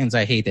Eagle fans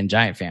I hate than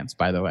Giant fans,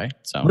 by the way.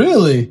 So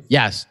really?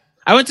 Yes.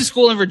 I went to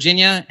school in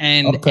Virginia,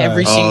 and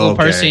every single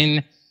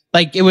person,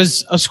 like, it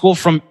was a school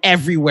from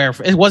everywhere.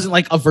 It wasn't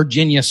like a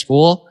Virginia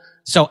school.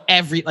 So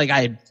I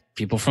had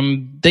people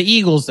from the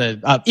Eagles,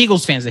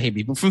 Eagles fans that hate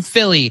people from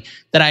Philly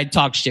that I'd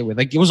talk shit with.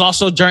 Like, it was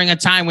also during a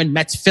time when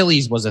Mets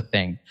Phillies was a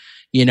thing,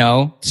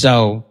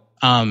 So,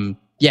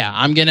 yeah,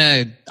 I'm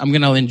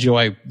gonna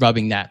enjoy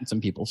rubbing that in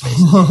some people's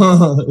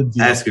faces.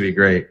 That's gonna be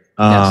great.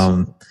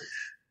 Yes.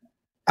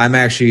 I'm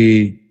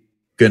actually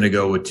gonna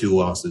go with 2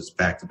 losses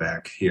back to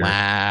back here.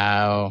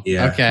 Wow.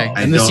 Yeah. Okay.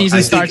 And the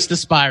season starts to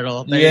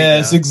spiral.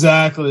 Yes,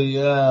 exactly.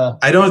 Yeah.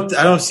 I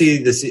don't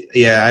see this.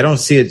 Yeah, I don't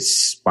see it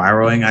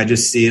spiraling. I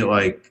just see it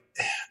like,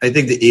 I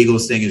think the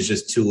Eagles thing is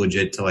just too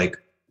legit to like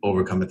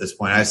overcome at this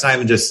point. I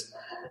think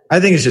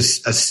it's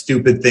just a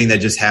stupid thing that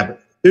just happened.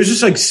 There's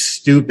just like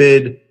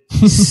stupid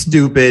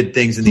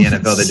things in the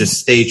NFL that just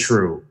stay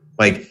true.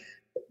 Like,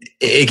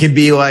 it can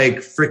be like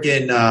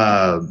freaking,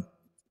 I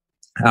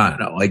don't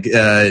know, like,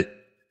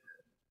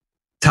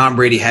 Tom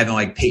Brady having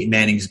like Peyton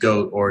Manning's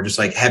GOAT, or just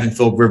like having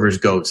Philip Rivers'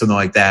 GOAT, something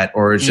like that.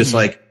 Or it's just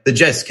like the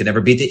Jets can never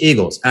beat the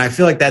Eagles. And I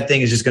feel like that thing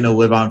is just going to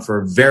live on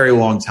for a very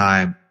long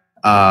time.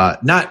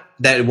 Not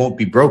that it won't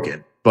be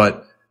broken,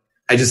 but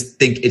I just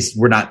think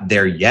we're not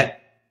there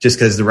yet, just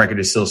because the record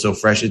is still so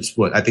fresh. It's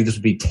I think this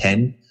would be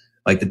 10,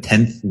 like the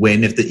 10th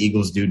win if the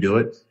Eagles do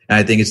it. And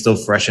I think it's still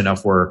fresh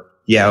enough where,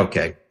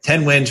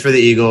 10 wins for the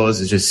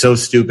Eagles is just so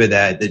stupid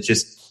that it's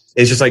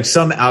just like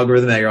some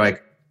algorithm that you're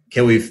like,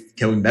 can we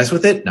mess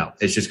with it? No,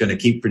 it's just going to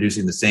keep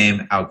producing the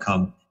same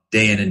outcome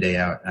day in and day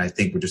out. And I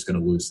think we're just going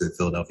to lose to the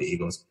Philadelphia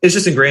Eagles. It's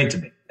just ingrained to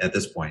me at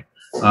this point.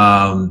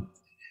 And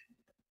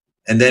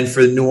then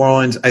for New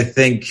Orleans, I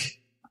think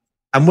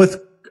I'm with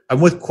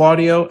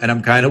Claudio, and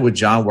I'm kind of with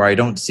John, where I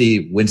don't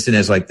see Winston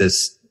as like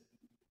this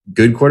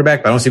good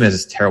quarterback, but I don't see him as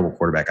this terrible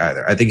quarterback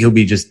either. I think he'll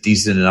be just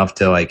decent enough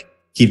to like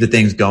keep the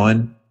things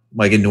going,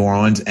 like in New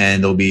Orleans,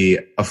 and they'll be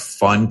a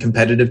fun,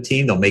 competitive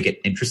team. They'll make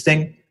it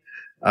interesting.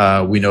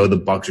 We know the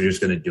Bucs are just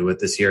going to do it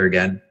this year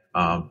again.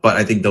 But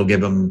I think they'll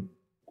give them,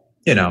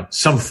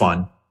 some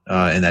fun,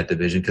 in that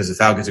division, because the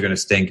Falcons are going to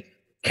stink.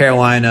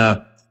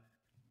 Carolina,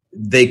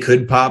 they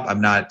could pop. I'm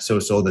not so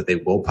sold that they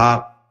will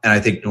pop. And I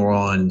think New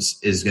Orleans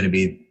is going to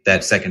be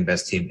that second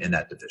best team in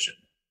that division.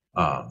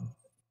 Okay.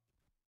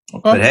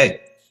 But hey.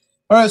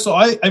 All right. So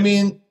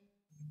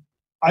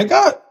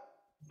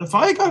if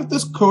I got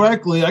this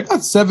correctly, I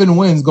got 7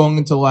 wins going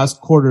into the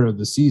last quarter of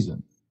the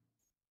season.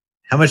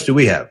 How much do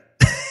we have?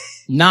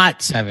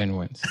 Not 7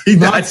 wins.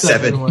 Not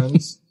 7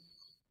 wins.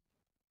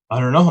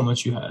 I don't know how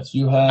much you have.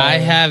 I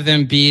have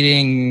them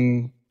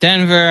beating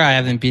Denver. I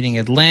have them beating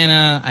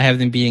Atlanta. I have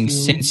them beating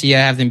Cincy. I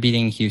have them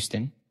beating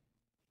Houston.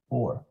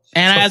 4.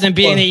 And I have them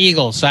beating the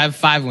Eagles. So I have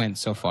 5 wins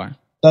so far.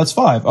 That's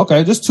 5.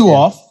 Okay. Just 2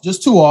 off.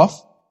 Just 2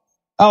 off.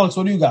 Alex,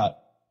 what do you got?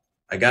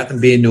 I got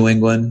them beating New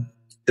England.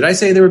 Did I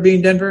say they were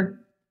beating Denver?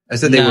 I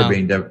said they were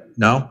beating Denver.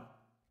 No?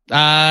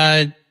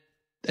 I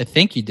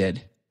think you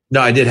did. No,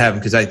 I did have them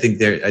because I think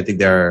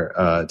they're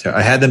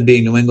I had them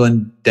being New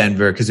England,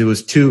 Denver, because it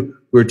was 2.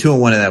 We were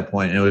 2-1 at that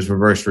point, and it was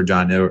reversed for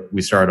John.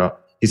 He started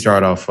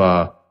off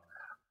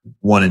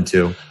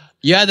 1-2.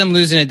 You had them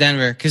losing at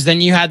Denver, because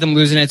then you had them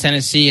losing at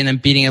Tennessee and then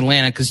beating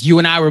Atlanta, because you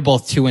and I were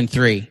both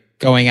 2-3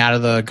 going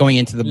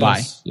into the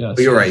bye. Yes.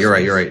 But you're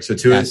right. So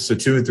 2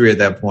 and 3 at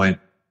that point.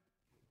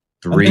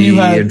 3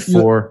 and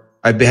 4.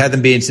 I had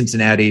them being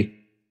Cincinnati.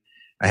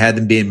 I had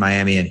them being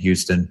Miami and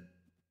Houston.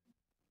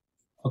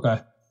 Okay.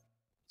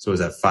 So was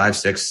that 5,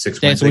 6 wins?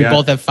 Yeah, so we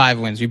both have 5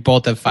 wins. We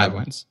both have 5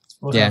 wins.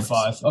 Yeah.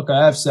 5. Okay,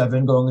 I have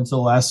 7 going into the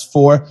last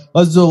 4.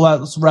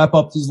 Let's wrap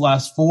up these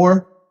last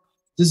 4.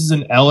 This is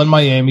an L in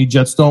Miami.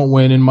 Jets don't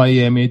win in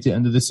Miami at the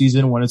end of the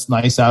season when it's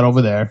nice out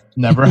over there.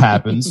 Never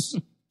happens.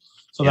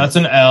 So that's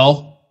an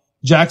L.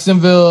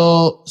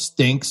 Jacksonville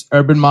stinks.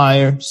 Urban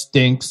Meyer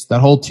stinks. That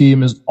whole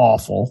team is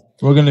awful.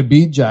 We're going to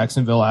beat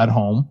Jacksonville at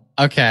home.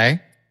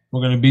 Okay.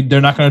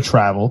 They're not going to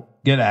travel.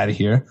 Get out of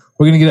here.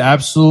 We're going to get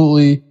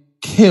absolutely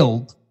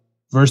killed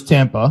versus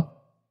Tampa.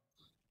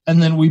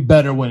 And then we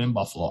better win in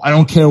Buffalo. I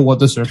don't care what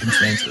the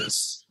circumstance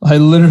is. I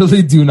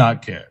literally do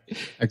not care.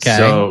 Okay.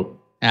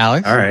 So,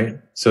 Alex? All right.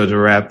 So to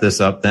wrap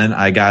this up then,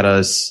 I got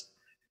us.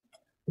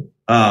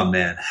 Oh,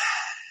 man.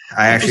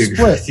 I actually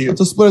agree with you.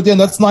 It's a split at the end.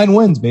 That's 9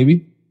 wins,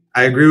 baby.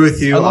 I agree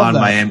with you on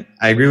Miami.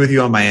 I agree with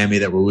you on Miami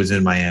that we're losing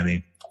in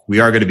Miami. We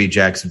are going to beat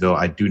Jacksonville.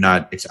 I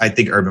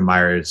think Urban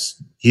Meyer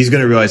he's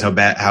going to realize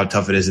how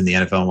tough it is in the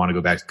NFL and want to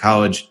go back to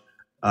college.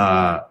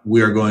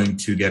 We are going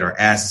to get our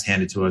asses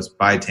handed to us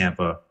by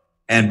Tampa,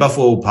 and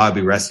Buffalo will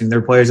probably be resting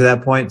their players at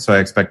that point. So I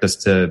expect us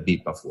to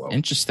beat Buffalo.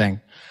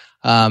 Interesting.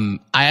 I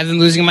have them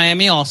losing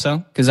Miami also,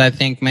 because I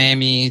think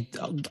Miami,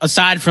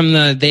 aside from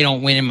they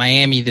don't win in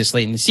Miami this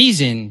late in the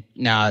season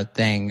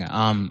thing,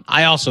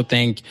 I also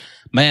think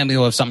Miami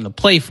will have something to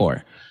play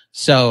for.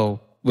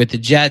 So with the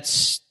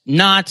Jets,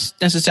 not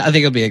necessarily, I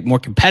think it'll be more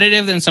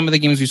competitive than some of the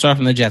games we saw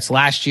from the Jets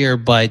last year,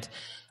 but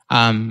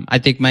I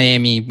think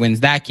Miami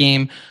wins that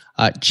game.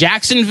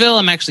 Jacksonville,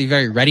 I'm actually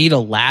very ready to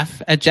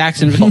laugh at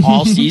Jacksonville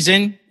all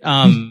season.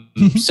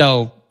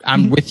 So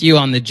I'm with you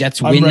on the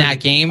Jets win that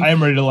game. I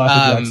am ready to laugh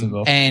at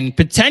Jacksonville. And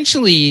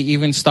potentially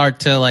even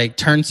start to like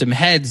turn some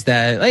heads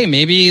that, hey,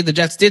 maybe the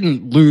Jets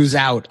didn't lose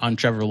out on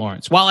Trevor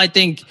Lawrence. While I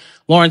think it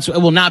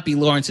will not be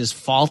Lawrence's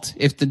fault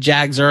if the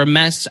Jags are a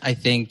mess, I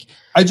think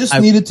I just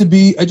needed to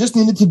be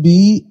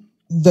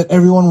that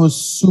everyone was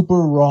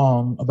super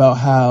wrong about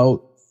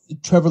how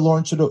Trevor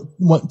Lawrence should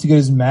want to get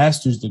his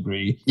master's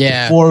degree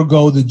before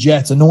go the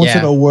Jets, and no one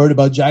said a word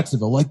about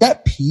Jacksonville. Like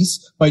that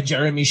piece by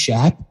Jeremy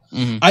Schaap,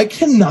 I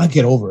cannot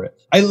get over it.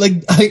 I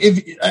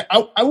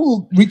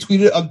will retweet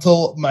it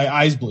until my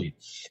eyes bleed.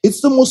 It's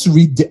the most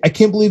I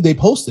can't believe they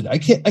posted it. I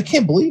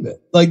can't believe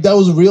it. Like that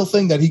was a real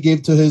thing that he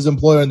gave to his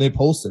employer, and they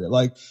posted it.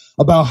 Like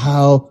about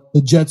how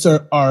the Jets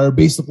are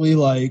basically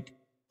like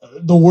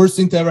the worst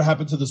thing to ever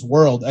happen to this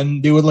world,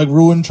 and they would like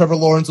ruin Trevor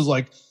Lawrence's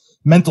like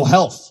mental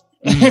health.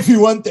 If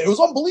you went there, it was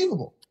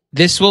unbelievable.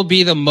 This will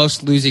be the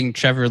most losing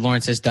Trevor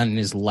Lawrence has done in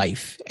his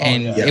life.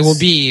 And it will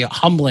be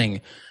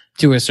humbling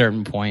to a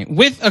certain point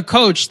with a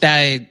coach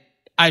that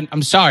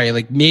I'm sorry,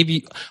 like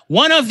maybe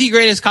one of the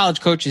greatest college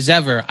coaches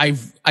ever. I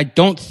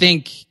don't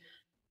think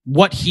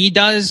what he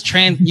does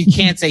you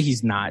can't say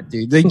he's not,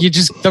 dude. Like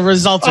the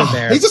results are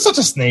there. He's just such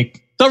a snake.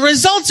 The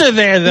results are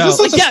there though.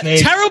 Like,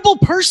 terrible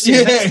person.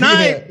 That's not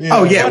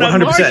Oh yeah, 100%.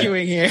 I'm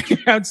arguing here.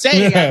 I'm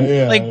saying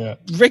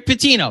Rick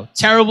Pitino,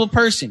 terrible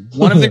person.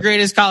 One of the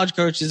greatest college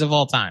coaches of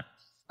all time.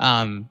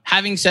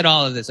 Having said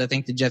all of this, I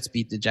think the Jets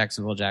beat the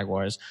Jacksonville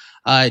Jaguars.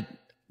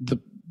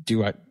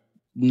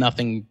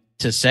 Nothing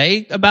to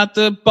say about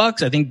the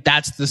Bucs. I think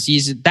that's the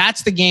season.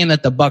 That's the game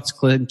that the Bucs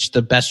clinched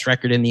the best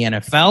record in the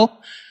NFL.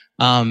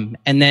 And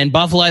then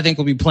Buffalo, I think,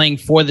 will be playing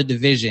for the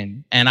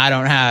division. And I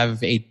don't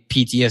have a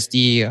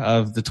PTSD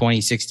of the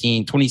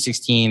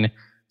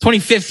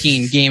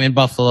 2015 game in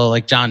Buffalo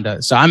like John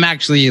does. So I'm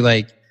actually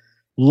like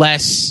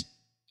less,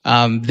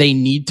 they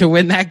need to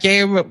win that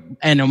game,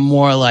 and I'm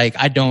more like,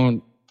 I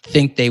don't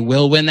think they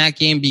will win that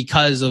game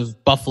because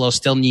of Buffalo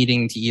still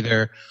needing to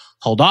either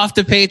hold off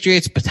the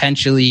Patriots,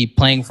 potentially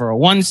playing for a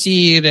 1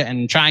 seed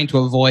and trying to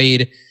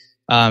avoid,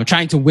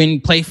 trying to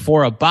play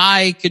for a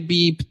bye could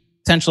be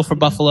potential for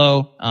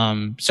Buffalo.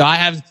 So I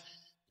have,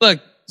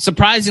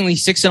 surprisingly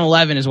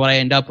 6-11 is what I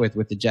end up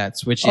with the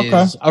Jets, which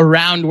is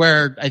around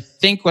where I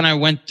think when I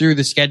went through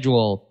the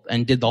schedule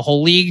and did the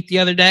whole league the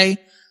other day,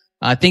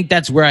 I think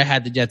that's where I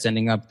had the Jets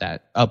ending up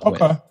with.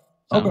 Okay.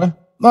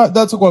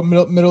 That's like what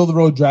middle of the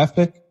road draft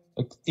pick,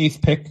 like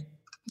 8th pick.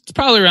 It's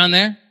probably around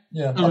there.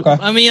 Yeah. Okay.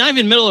 I mean, I'm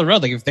in middle of the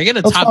road. Like if they get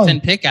a top 10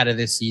 pick out of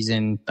this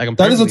season, like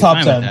that is a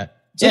top 10. That.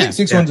 So I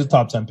think 6-1's a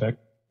top 10 pick.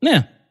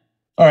 Yeah.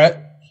 All right.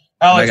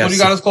 Alex, what do you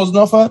got us closing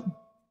off at?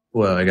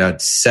 Well, I got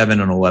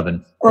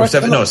 7-11. Right, or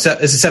 7. No, it's a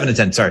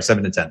 7-10. Sorry,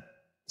 7-10.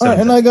 All right,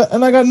 and I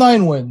got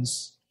 9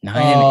 wins.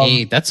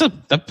 9-8.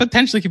 That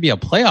potentially could be a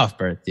playoff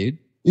berth, dude.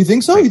 You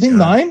think so? You think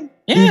 9?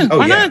 Yeah.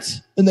 Why not?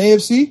 In the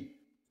AFC?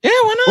 Yeah,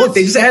 why not? Look,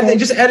 they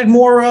just added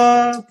more.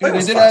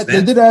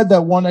 They did add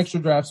that one extra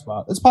draft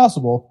spot. It's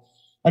possible.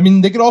 I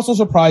mean, they could also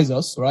surprise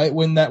us, right?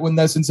 Win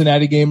that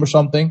Cincinnati game or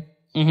something.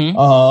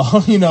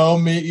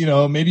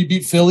 Mm-hmm. Maybe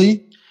beat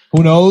Philly.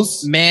 Who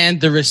knows? Man,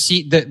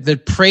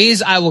 the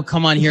praise I will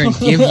come on here and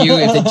give you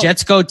if the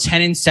Jets go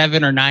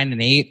 10-7 or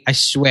 9-8, I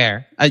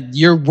swear,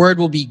 your word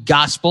will be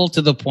gospel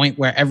to the point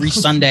where every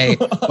Sunday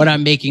when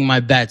I'm making my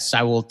bets,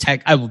 I will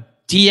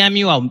DM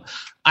you.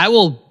 I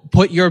will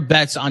put your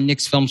bets on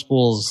Nick's Film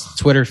School's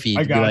Twitter feed.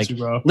 I got you,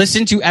 bro.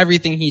 Listen to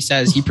everything he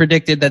says. He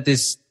predicted that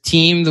this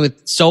team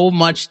with so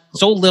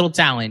little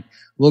talent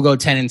will go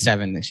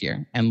 10-7 this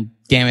year. And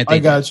damn it. I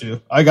got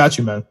you,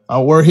 man.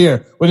 We're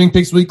here. Winning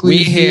Picks Weekly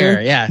is here.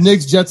 Yeah.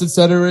 Knicks, Jets,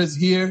 etc. is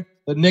here.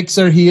 The Knicks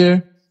are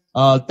here.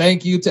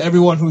 Thank you to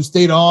everyone who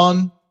stayed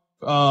on,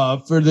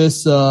 for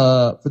this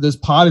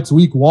pod. It's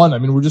week 1. I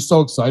mean, we're just so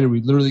excited.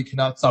 We literally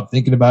cannot stop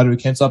thinking about it. We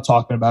can't stop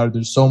talking about it.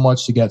 There's so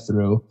much to get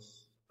through.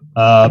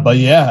 But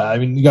yeah, I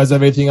mean, you guys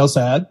have anything else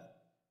to add?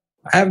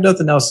 I have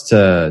nothing else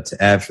to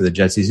add for the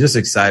Jets. He's just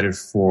excited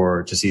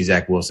to see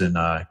Zach Wilson,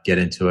 get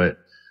into it.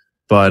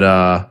 But,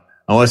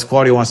 unless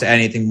Claudio wants to add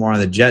anything more on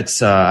the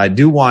Jets, I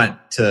do want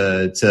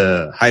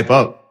to hype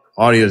up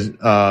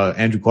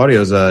Andrew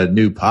Claudio's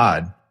new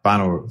pod,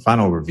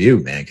 final review,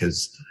 man,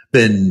 because I've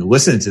been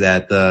listening to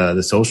that,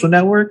 the Social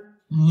Network.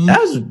 Mm-hmm.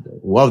 That was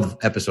love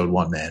episode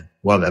 1, man.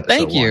 Love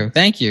episode 1.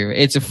 Thank you.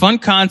 It's a fun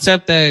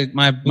concept that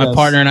my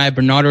partner and I,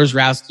 Bernardo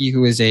Rosrowski,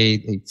 who is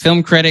a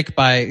film critic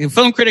by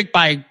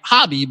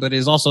hobby, but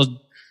is also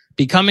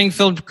becoming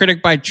film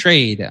critic by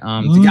trade.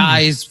 The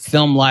guy's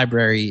film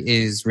library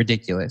is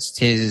ridiculous.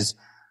 His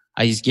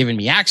He's given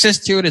me access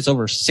to it. It's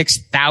over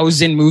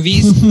 6,000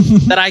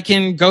 movies that I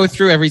can go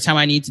through every time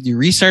I need to do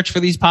research for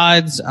these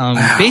pods.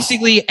 Wow.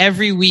 Basically,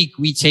 every week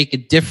we take a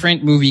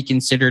different movie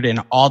considered an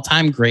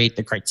all-time great.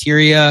 The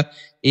criteria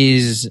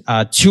is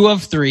 2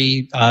 of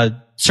 3,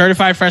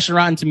 certified fresh and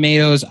Rotten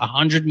Tomatoes,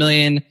 100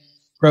 million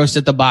grossed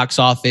at the box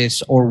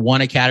office, or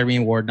 1 Academy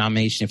Award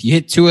nomination. If you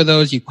hit 2 of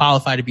those, you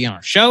qualify to be on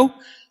our show.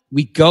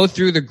 We go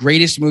through the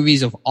greatest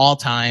movies of all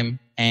time,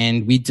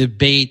 and we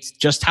debate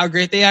just how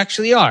great they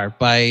actually are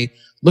by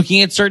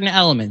looking at certain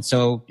elements.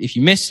 So if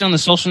you missed it on The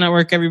Social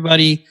Network,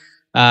 everybody,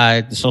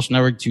 The Social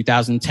Network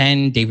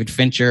 2010, David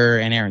Fincher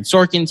and Aaron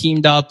Sorkin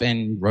teamed up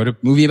and wrote a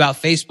movie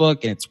about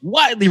Facebook, and it's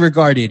widely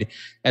regarded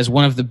as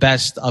one of the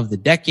best of the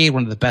decade,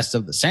 one of the best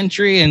of the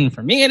century. And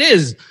for me, it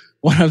is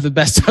one of the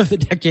best of the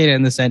decade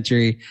and the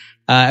century.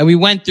 And we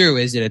went through,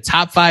 is it a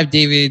top 5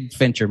 David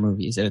Fincher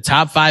movie? Is it a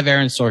top 5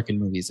 Aaron Sorkin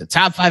movie? Is it a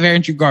top 5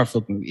 Andrew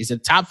Garfield movie? Is it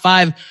a top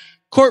 5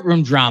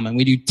 courtroom drama? And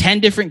we do 10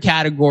 different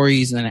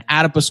categories and then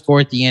add up a score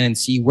at the end and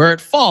see where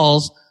it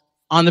falls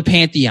on the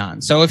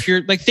pantheon. So if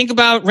you're like, think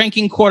about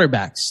ranking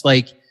quarterbacks.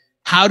 Like,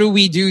 how do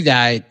we do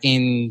that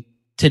in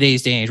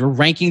today's day and age? We're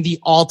ranking the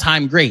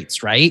all-time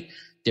greats, right?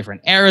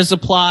 Different eras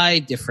apply,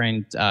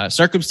 different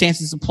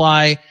circumstances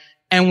apply.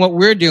 And what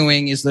we're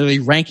doing is literally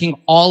ranking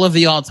all of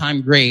the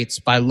all-time greats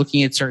by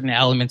looking at certain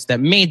elements that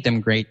made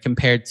them great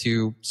compared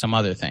to some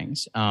other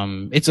things.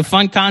 It's a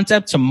fun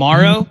concept.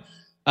 Tomorrow,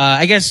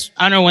 I guess,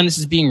 I don't know when this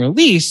is being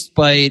released,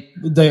 but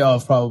the day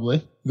of,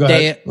 probably. Go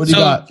ahead. What do you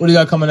got? What do you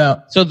got coming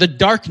out? So The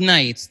Dark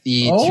Knight,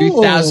 the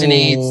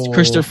 2008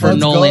 Christopher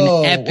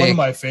Nolan epic, one of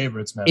my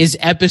favorites, man, is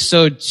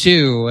episode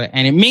 2,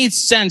 and it made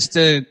sense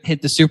to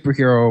hit the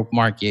superhero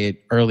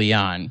market early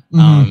on.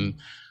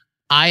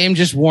 I am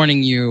just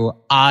warning you,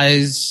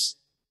 Oz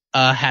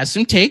has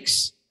some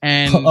takes,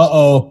 and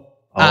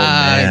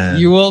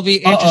you will be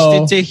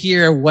interested to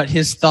hear what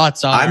his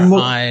thoughts are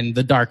on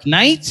The Dark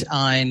Knight,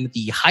 on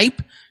the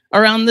hype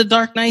around The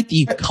Dark Knight,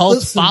 the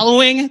cult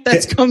following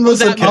that's come with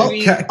that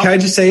movie. Can I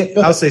just say,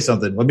 I'll say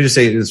something. Let me just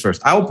say this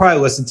first. I will probably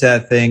listen to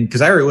that thing,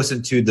 because I already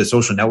listened to the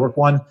Social Network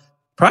one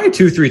probably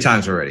 2-3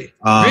 times already.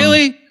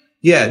 Really?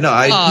 Yeah, no,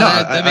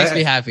 that makes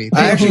me happy.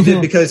 I actually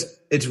did, because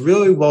it's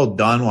really well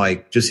done.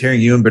 Like, just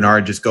hearing you and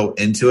Bernard just go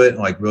into it and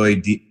like really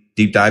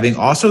deep diving.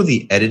 Also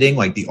the editing,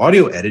 like the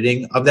audio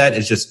editing of that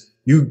is just,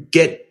 you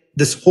get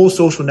this whole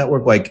Social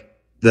Network, like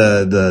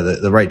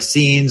the right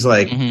scenes.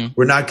 Like,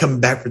 we're not coming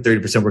back for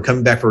 30%. We're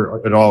coming back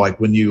for it all. Like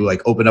when you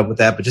like open up with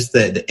that, but just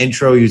the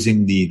intro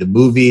using the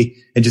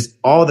movie and just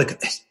all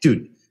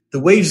dude, the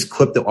way you just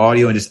clip the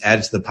audio and just add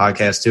it to the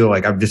podcast too.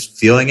 Like, I'm just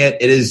feeling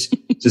it. It is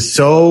just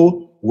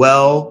so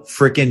well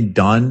freaking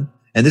done.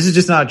 And this is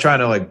just not trying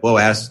to like blow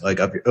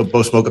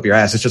smoke up your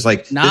ass. It's just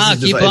like, nah, this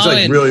is keep just, blowing.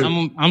 It's like really,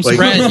 I'm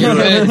spread. You're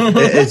good.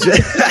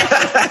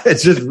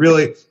 It's just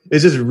really,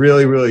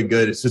 really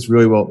good. It's just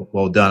really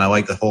well done. I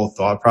like the whole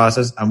thought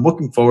process. I'm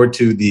looking forward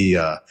to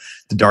the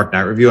Dark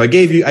Knight review. I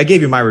gave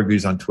you my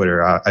reviews on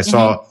Twitter. I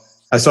saw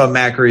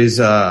Macri's,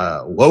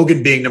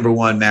 Logan being number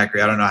 1.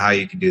 Macri, I don't know how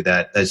you can do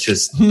that. That's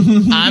just,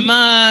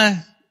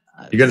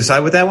 you're going to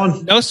side with that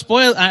one? No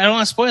spoil. I don't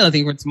want to spoil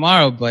anything for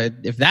tomorrow, but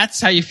if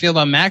that's how you feel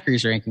about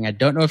Macri's ranking, I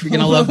don't know if you're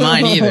going to love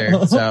mine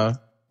either. So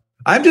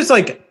I'm just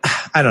like,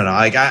 I don't know.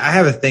 Like, I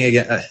have a thing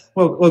against,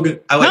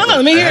 Logan. I like Logan.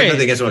 Let me hear it. I have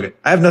nothing against Logan.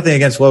 I have nothing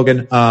against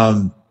Logan. I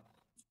don't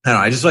know.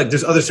 I just like,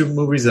 there's other super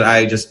movies that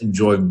I just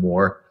enjoy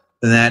more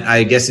than that.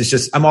 I guess it's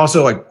just, I'm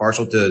also like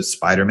partial to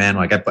Spider-Man.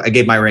 Like I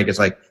gave my rank as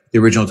like the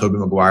original Tobey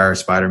Maguire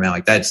Spider-Man.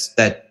 Like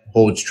that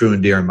holds true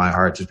and dear in my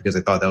heart, just because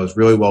I thought that was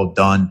really well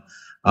done.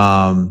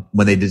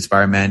 When they did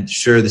Spider-Man,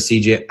 sure, the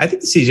CGI, I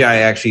think the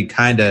CGI actually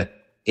kind of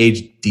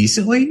aged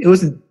decently. It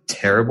wasn't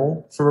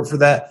terrible for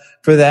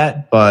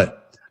that, but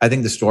I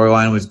think the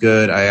storyline was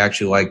good. I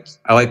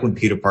like when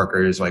Peter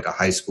Parker is like a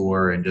high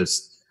schooler and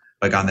just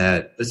like on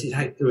that,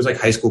 it was like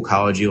high school,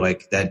 college-y,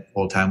 like that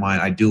whole timeline.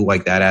 I do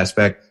like that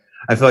aspect.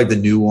 I feel like the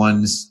new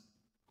ones,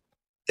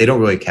 they don't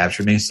really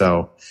capture me.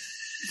 So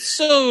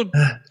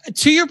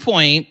to your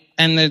point,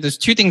 and there's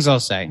 2 things I'll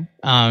say.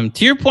 To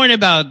your point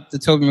about the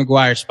Tobey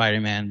Maguire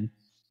Spider-Man,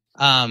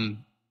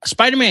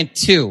 Spider-Man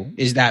 2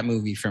 is that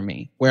movie for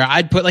me, where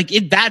I'd put like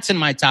it. That's in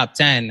my top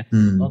 10.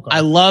 Okay.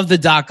 I love the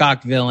Doc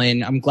Ock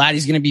villain. I'm glad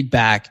he's going to be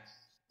back.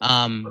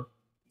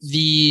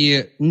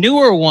 The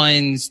newer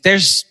ones,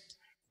 there's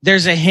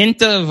a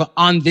hint of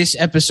on this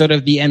episode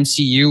of the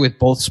MCU with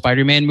both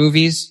Spider-Man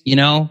movies, you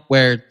know,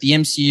 where the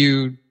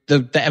MCU,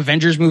 the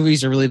Avengers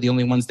movies are really the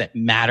only ones that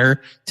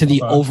matter to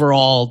the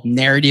overall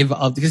narrative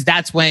of, because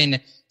that's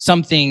when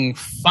something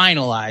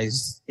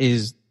finalized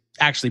is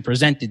actually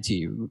presented to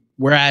you.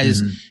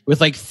 Whereas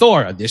with like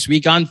Thor, this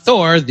week on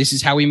Thor, this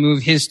is how we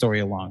move his story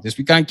along. This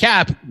week on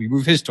Cap, we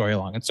move his story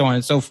along, and so on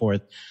and so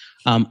forth.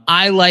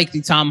 I like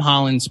the Tom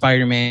Holland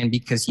Spider-Man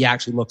because he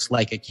actually looks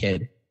like a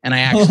kid. And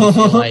I actually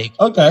feel like,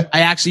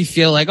 I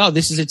feel like, oh,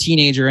 this is a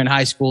teenager in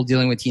high school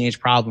dealing with teenage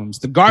problems.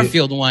 The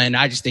Garfield one,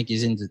 I just think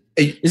is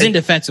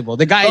indefensible.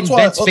 The guy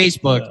invents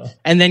Facebook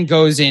and then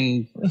goes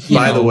in.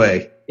 By the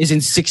way, is in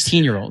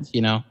 16-year-olds,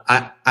 you know?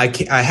 I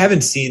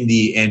haven't seen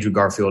the Andrew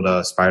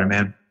Garfield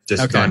Spider-Man,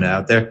 just throwing it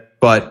out there.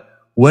 But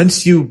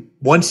once you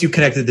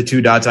connected the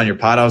two dots on your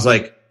pod, I was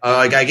like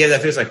I gave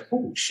that face like,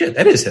 oh shit,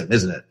 that is him,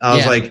 isn't it? I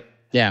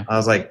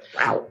was like,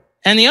 wow.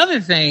 And the other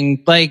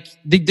thing, like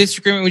the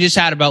disagreement we just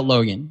had about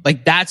Logan,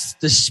 like that's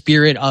the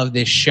spirit of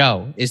this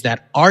show, is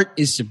that art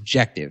is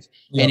subjective.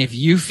 Yep. And if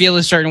you feel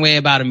a certain way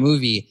about a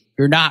movie,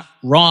 you're not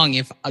wrong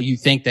if you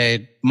think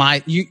that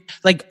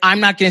I'm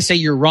not going to say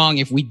you're wrong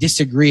if we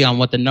disagree on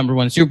what the number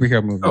one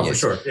superhero movie is.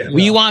 For sure. Yeah.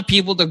 We want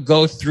people to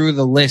go through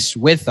the list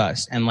with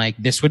us and like,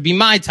 this would be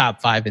my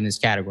top 5 in this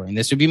category. And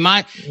this would be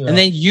and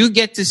then you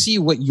get to see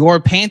what your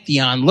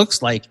pantheon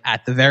looks like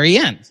at the very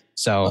end.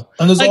 So,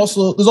 and there's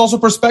also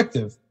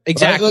perspective.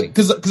 Exactly. Right?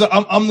 Cause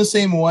I'm the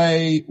same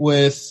way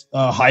with,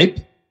 hype.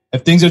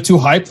 If things are too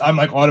hyped, I'm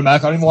like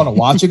automatic. I don't even want to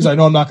watch it because I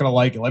know I'm not going to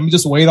like it. Let me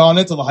just wait on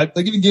it till the hype.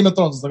 Like even Game of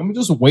Thrones, it's like, let me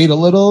just wait a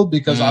little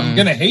because I'm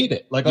going to hate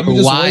it. Like, let me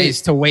just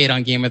wise to wait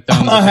on Game of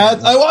Thrones.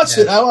 I watched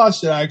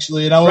it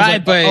actually. And I was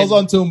I was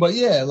on tune, but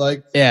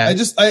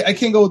I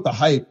can't go with the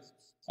hype.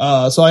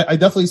 So I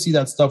definitely see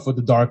that stuff with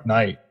The Dark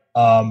Knight.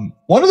 One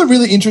of the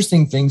really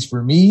interesting things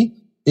for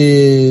me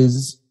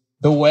is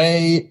the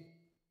way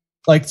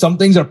like some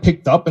things are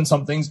picked up and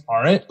some things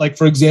aren't. Like,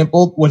 for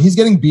example, when he's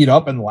getting beat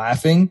up and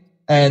laughing,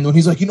 and when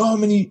he's like, you know how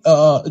many,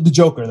 the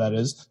Joker, that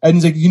is. And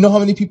he's like, you know how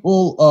many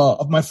people,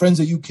 of my friends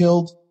that you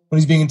killed, when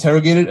he's being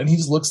interrogated, and he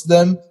just looks at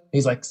them and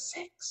he's like,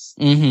 6.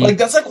 Mm-hmm. Like,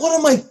 that's like one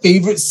of my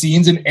favorite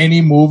scenes in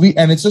any movie.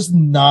 And it's just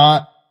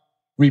not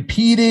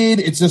repeated.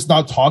 It's just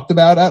not talked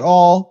about at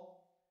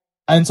all.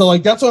 And so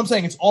like, that's what I'm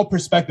saying. It's all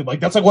perspective. Like,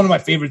 that's like one of my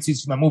favorite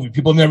scenes from that movie.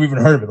 People have never even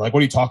heard of it. Like,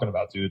 what are you talking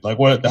about, dude? Like,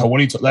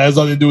 that has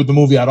nothing to do with the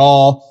movie at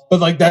all. But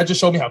like, that just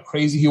showed me how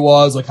crazy he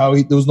was, like how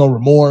there was no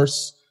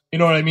remorse. You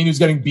know what I mean? He was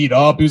getting beat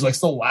up. He was like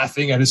still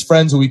laughing at his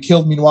friends who he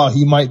killed. Meanwhile,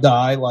 he might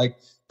die. Like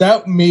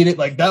that made it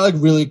like that, like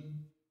really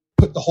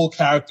put the whole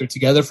character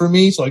together for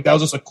me. So like that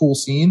was just a cool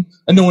scene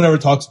and no one ever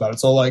talks about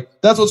it. So like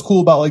that's what's cool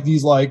about like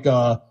these like,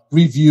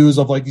 reviews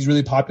of like these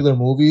really popular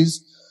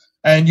movies.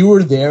 And you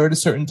were there at a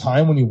certain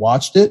time when you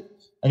watched it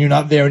and you're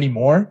not there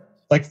anymore.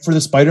 Like for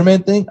the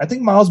Spider-Man thing, I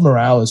think Miles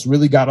Morales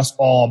really got us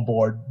all on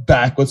board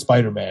back with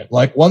Spider-Man.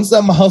 Like once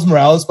that Miles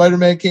Morales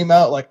Spider-Man came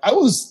out, like I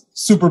was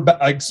super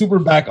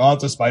back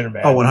onto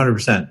Spider-Man. Oh,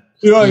 100%.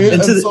 You know what I mean?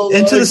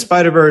 Into the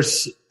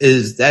Spider-Verse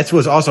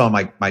was also on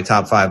my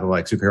top 5 of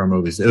like superhero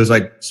movies. It was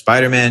like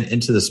Spider-Man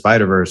Into the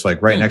Spider-Verse,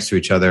 like right next to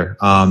each other.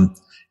 And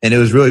it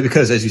was really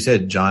because, as you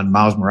said, John,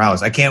 Miles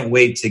Morales, I can't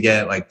wait to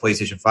get like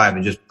PlayStation 5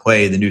 and just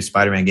play the new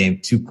Spider-Man game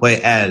to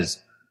play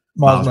as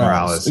Miles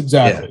Morales.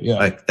 Exactly. Yeah.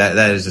 Like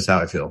that is just how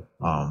I feel.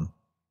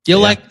 You'll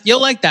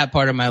like that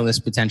part of my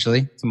list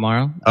potentially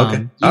tomorrow. Okay.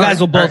 You guys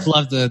will both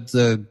love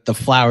the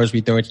flowers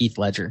we throw at Heath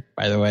Ledger,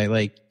 by the way.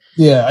 Like,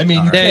 yeah, I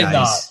mean, you can't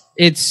not.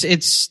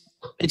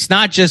 It's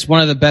not just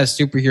one of the best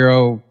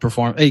superhero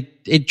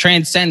it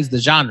transcends the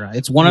genre.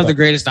 It's one of the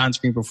greatest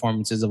on-screen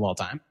performances of all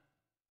time.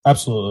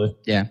 Absolutely.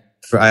 Yeah.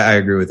 I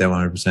agree with that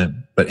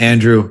 100%. But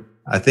Andrew,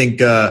 I think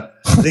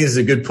this is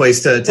a good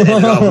place to end it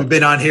off. We've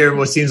been on here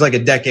what seems like a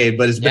decade,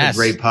 but it's been a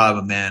great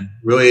pod, man.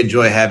 Really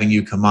enjoy having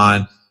you come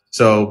on.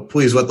 So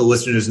please let the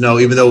listeners know,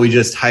 even though we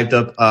just hyped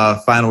up a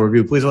final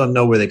review, please let them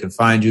know where they can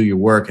find you, your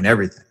work, and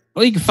everything.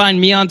 Well, you can find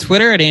me on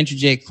Twitter at Andrew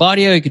J.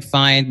 Claudio. You can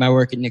find my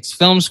work at Nick's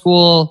Film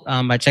School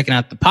by checking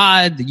out the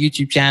pod, the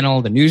YouTube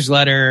channel, the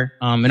newsletter,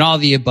 and all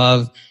the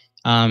above.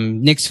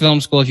 Nick's Film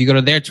School, if you go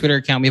to their Twitter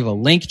account, we have a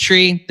link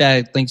tree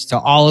that links to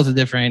all of the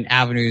different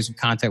avenues of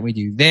content we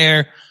do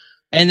there.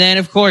 And then,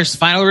 of course,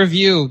 Final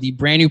Review, the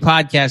brand new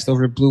podcast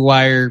over at Blue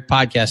Wire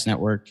Podcast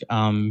Network.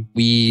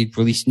 We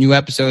release new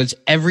episodes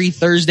every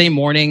Thursday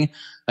morning.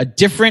 A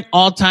different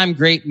all-time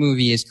great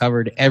movie is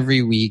covered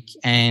every week.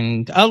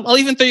 And I'll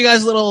even throw you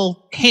guys a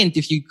little hint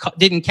if you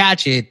didn't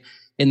catch it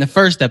in the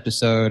first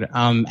episode.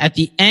 At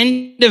the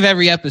end of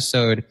every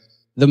episode,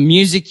 the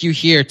music you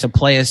hear to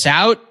play us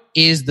out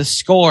is the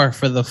score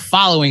for the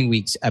following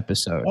week's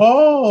episode.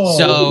 Oh,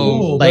 so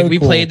cool. like we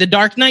played the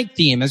Dark Knight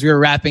theme as we were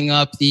wrapping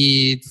up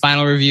the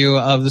final review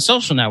of The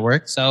Social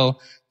Network. So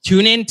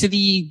tune in to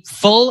the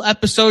full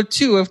episode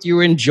 2 if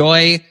you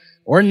enjoy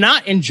or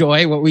not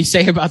enjoy what we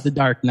say about the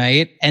Dark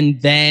Knight. And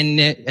then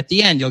at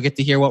the end, you'll get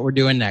to hear what we're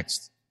doing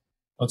next.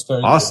 That's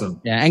very awesome.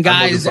 Cool. Yeah. And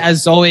guys,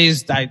 as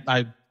always,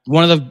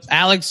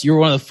 Alex, you were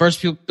one of the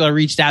first people I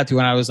reached out to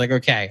when I was like,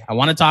 okay, I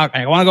want to talk.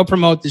 I want to go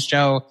promote this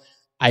show.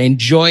 I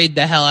enjoyed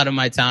the hell out of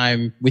my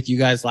time with you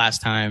guys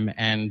last time,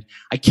 and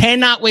I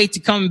cannot wait to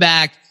come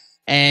back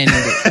and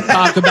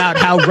talk about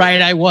how right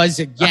I was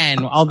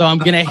again, although I'm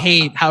going to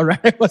hate how right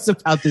I was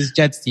about this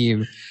Jets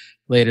team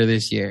later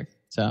this year.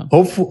 So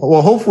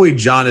hopefully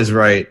John is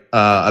right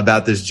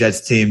about this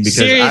Jets team, because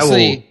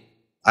seriously,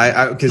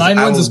 because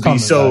 9 wins is coming.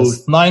 So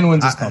 9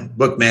 wins is coming.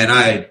 Look, man,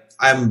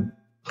 I'm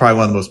probably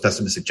one of the most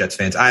pessimistic Jets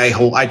fans.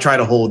 I try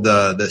to hold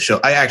the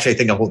show. I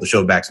think I hold the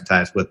show back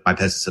sometimes with my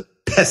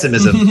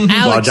pessimism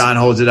Alex, while John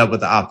holds it up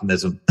with the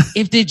optimism.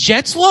 If the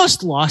Jets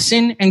lost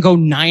Lawson and go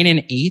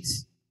 9-8,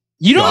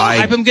 You know how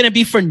hype I'm going to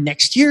be for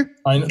next year?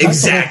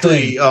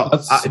 Exactly.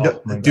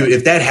 Dude,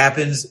 if that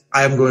happens,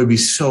 I'm going to be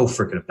so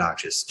freaking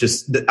obnoxious.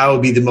 I will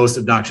be the most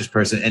obnoxious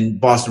person, and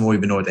Boston won't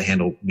even know what to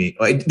handle me.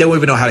 Like, they won't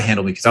even know how to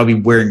handle me because I'll be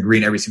wearing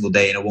green every single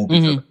day, and it won't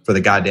be for the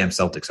goddamn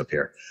Celtics up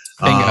here.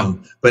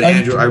 But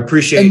Andrew, I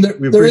appreciate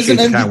there is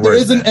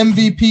an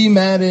MVP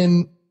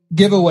Madden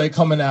giveaway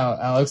coming out,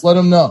 Alex. Let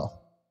them know.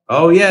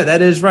 Oh, yeah,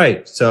 that is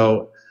right.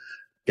 So,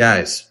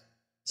 guys,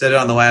 said it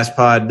on the last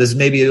pod. This is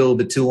maybe a little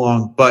bit too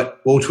long,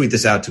 but we'll tweet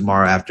this out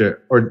tomorrow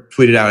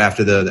tweet it out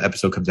after the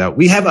episode comes out.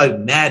 We have a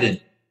Madden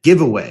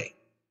giveaway.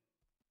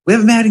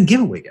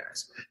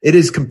 Guys. It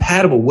is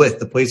compatible with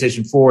the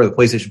PlayStation 4, the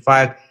PlayStation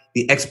 5,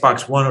 the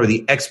Xbox One, or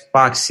the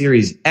Xbox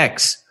Series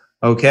X.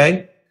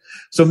 Okay?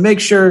 So make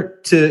sure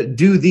to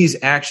do these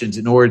actions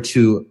in order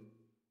to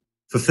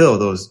fulfill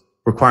those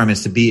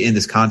requirements to be in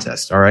this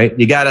contest. All right.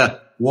 You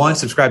gotta, 1,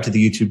 subscribe to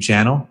the YouTube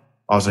channel.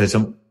 Also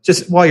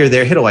just while you're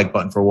there, hit a like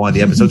button for one of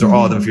the episodes or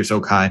all of them if you're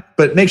so kind,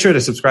 but make sure to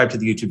subscribe to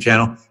the YouTube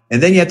channel.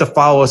 And then you have to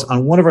follow us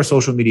on one of our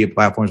social media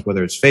platforms,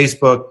 whether it's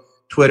Facebook,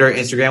 Twitter,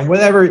 Instagram,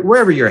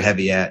 wherever you're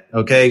heavy at.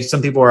 Okay.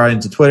 Some people are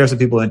into Twitter. Some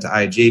people are into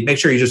IG. Make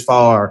sure you just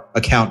follow our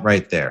account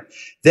right there.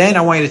 Then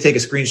I want you to take a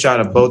screenshot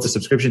of both the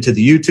subscription to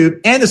the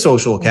YouTube and the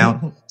social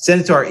account.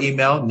 Send it to our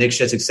email,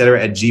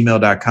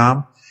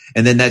 nickschetz@gmail.com.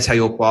 And then that's how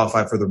you'll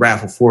qualify for the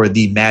raffle for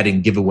the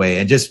Madden giveaway.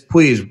 And just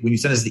please, when you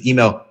send us the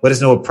email, let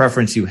us know what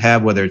preference you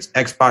have, whether it's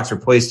Xbox or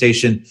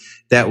PlayStation.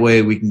 That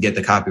way we can get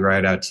the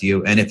copyright out to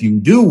you. And if you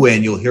do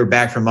win, you'll hear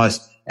back from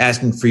us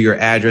asking for your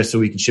address so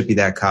we can ship you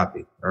that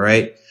copy. All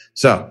right.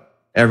 So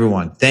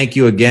everyone, thank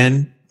you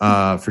again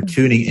for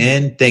tuning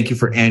in. Thank you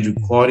for Andrew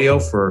Claudio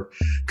for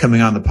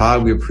coming on the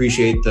pod. We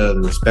appreciate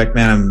the respect,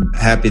 man. I'm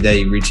happy that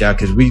you reached out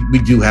because we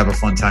do have a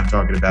fun time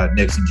talking about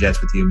Knicks and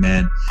Jets with you,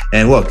 man.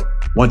 And look,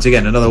 once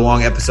again, another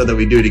long episode that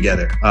we do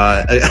together.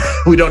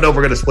 We don't know if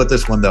we're going to split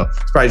this one, though.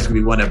 It's probably just going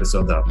to be one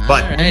episode, though.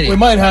 But we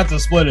might have to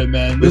split it,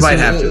 man. We might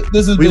have to.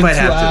 This has been 2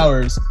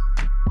 hours.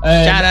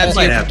 Shout out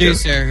to your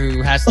producer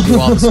who has to do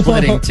all the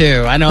splitting,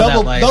 too. I know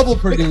that life. Double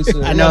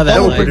producer. I know that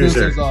double life.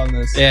 producers on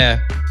this. Yeah.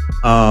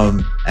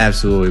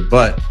 Absolutely.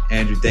 But,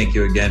 Andrew, thank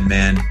you again,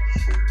 man.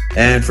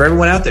 And for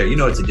everyone out there, you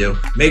know what to do.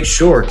 Make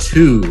sure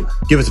to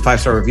give us a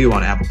 5-star review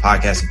on Apple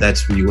Podcasts if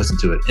that's where you listen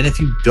to it. And if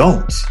you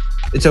don't,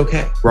 it's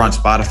okay. We're on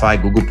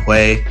Spotify, Google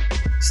Play,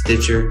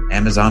 Stitcher,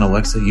 Amazon,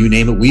 Alexa, you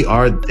name it. We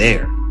are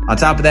there. On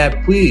top of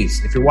that,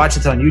 please, if you're watching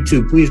this on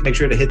YouTube, please make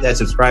sure to hit that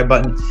subscribe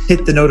button,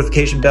 hit the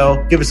notification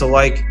bell, give us a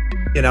like,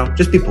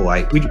 just be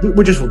polite.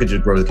 We're just looking to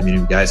grow the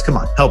community, guys. Come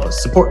on, help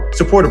us. Support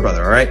a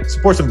brother, all right?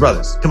 Support some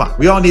brothers. Come on.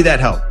 We all need that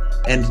help.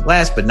 And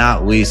last but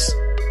not least,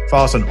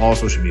 follow us on all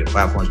social media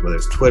platforms, whether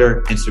it's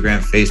Twitter, Instagram,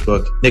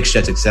 Facebook, Nick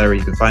Schetz, etc.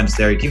 You can find us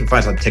there. You can even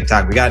find us on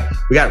TikTok. We got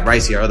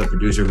Ricey, our other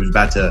producer, who's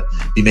about to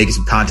be making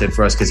some content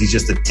for us because he's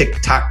just a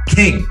TikTok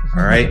king.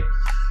 All right.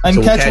 And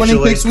so catch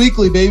Winning Picks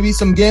Weekly, baby.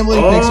 Some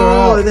gambling picks are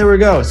out. Oh, there we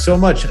go. So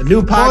much. A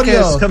new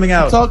podcast coming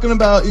out.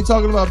 You're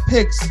talking about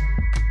picks.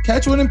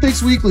 Catch Winning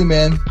Picks Weekly,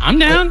 man. I'm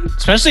down,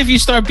 especially if you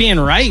start being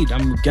right.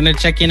 I'm gonna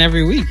check in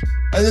every week.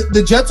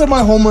 The Jets are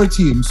my homer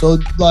team, so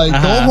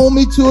don't hold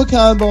me too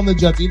accountable on the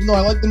Jets, even though I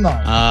like the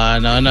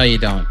 9. No, you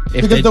don't.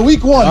 Because the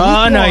week one.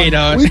 You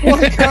don't. Week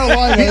 1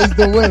 Carolina is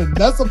the win.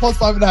 That's the plus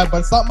 5.5, but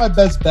it's not my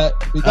best bet.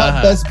 We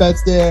got best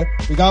bets there.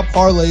 We got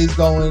parlays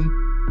going.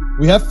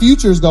 We have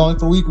futures going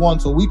for week 1,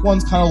 so week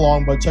 1's kind of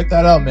long, but check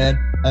that out, man.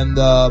 And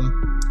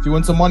if you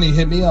win some money,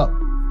 hit me up.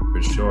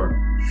 For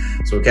sure.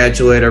 So we'll catch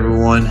you later,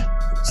 everyone.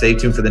 Stay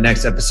tuned for the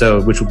next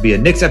episode, which will be a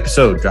Knicks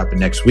episode dropping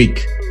next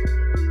week.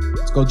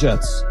 Let's go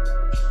Jets.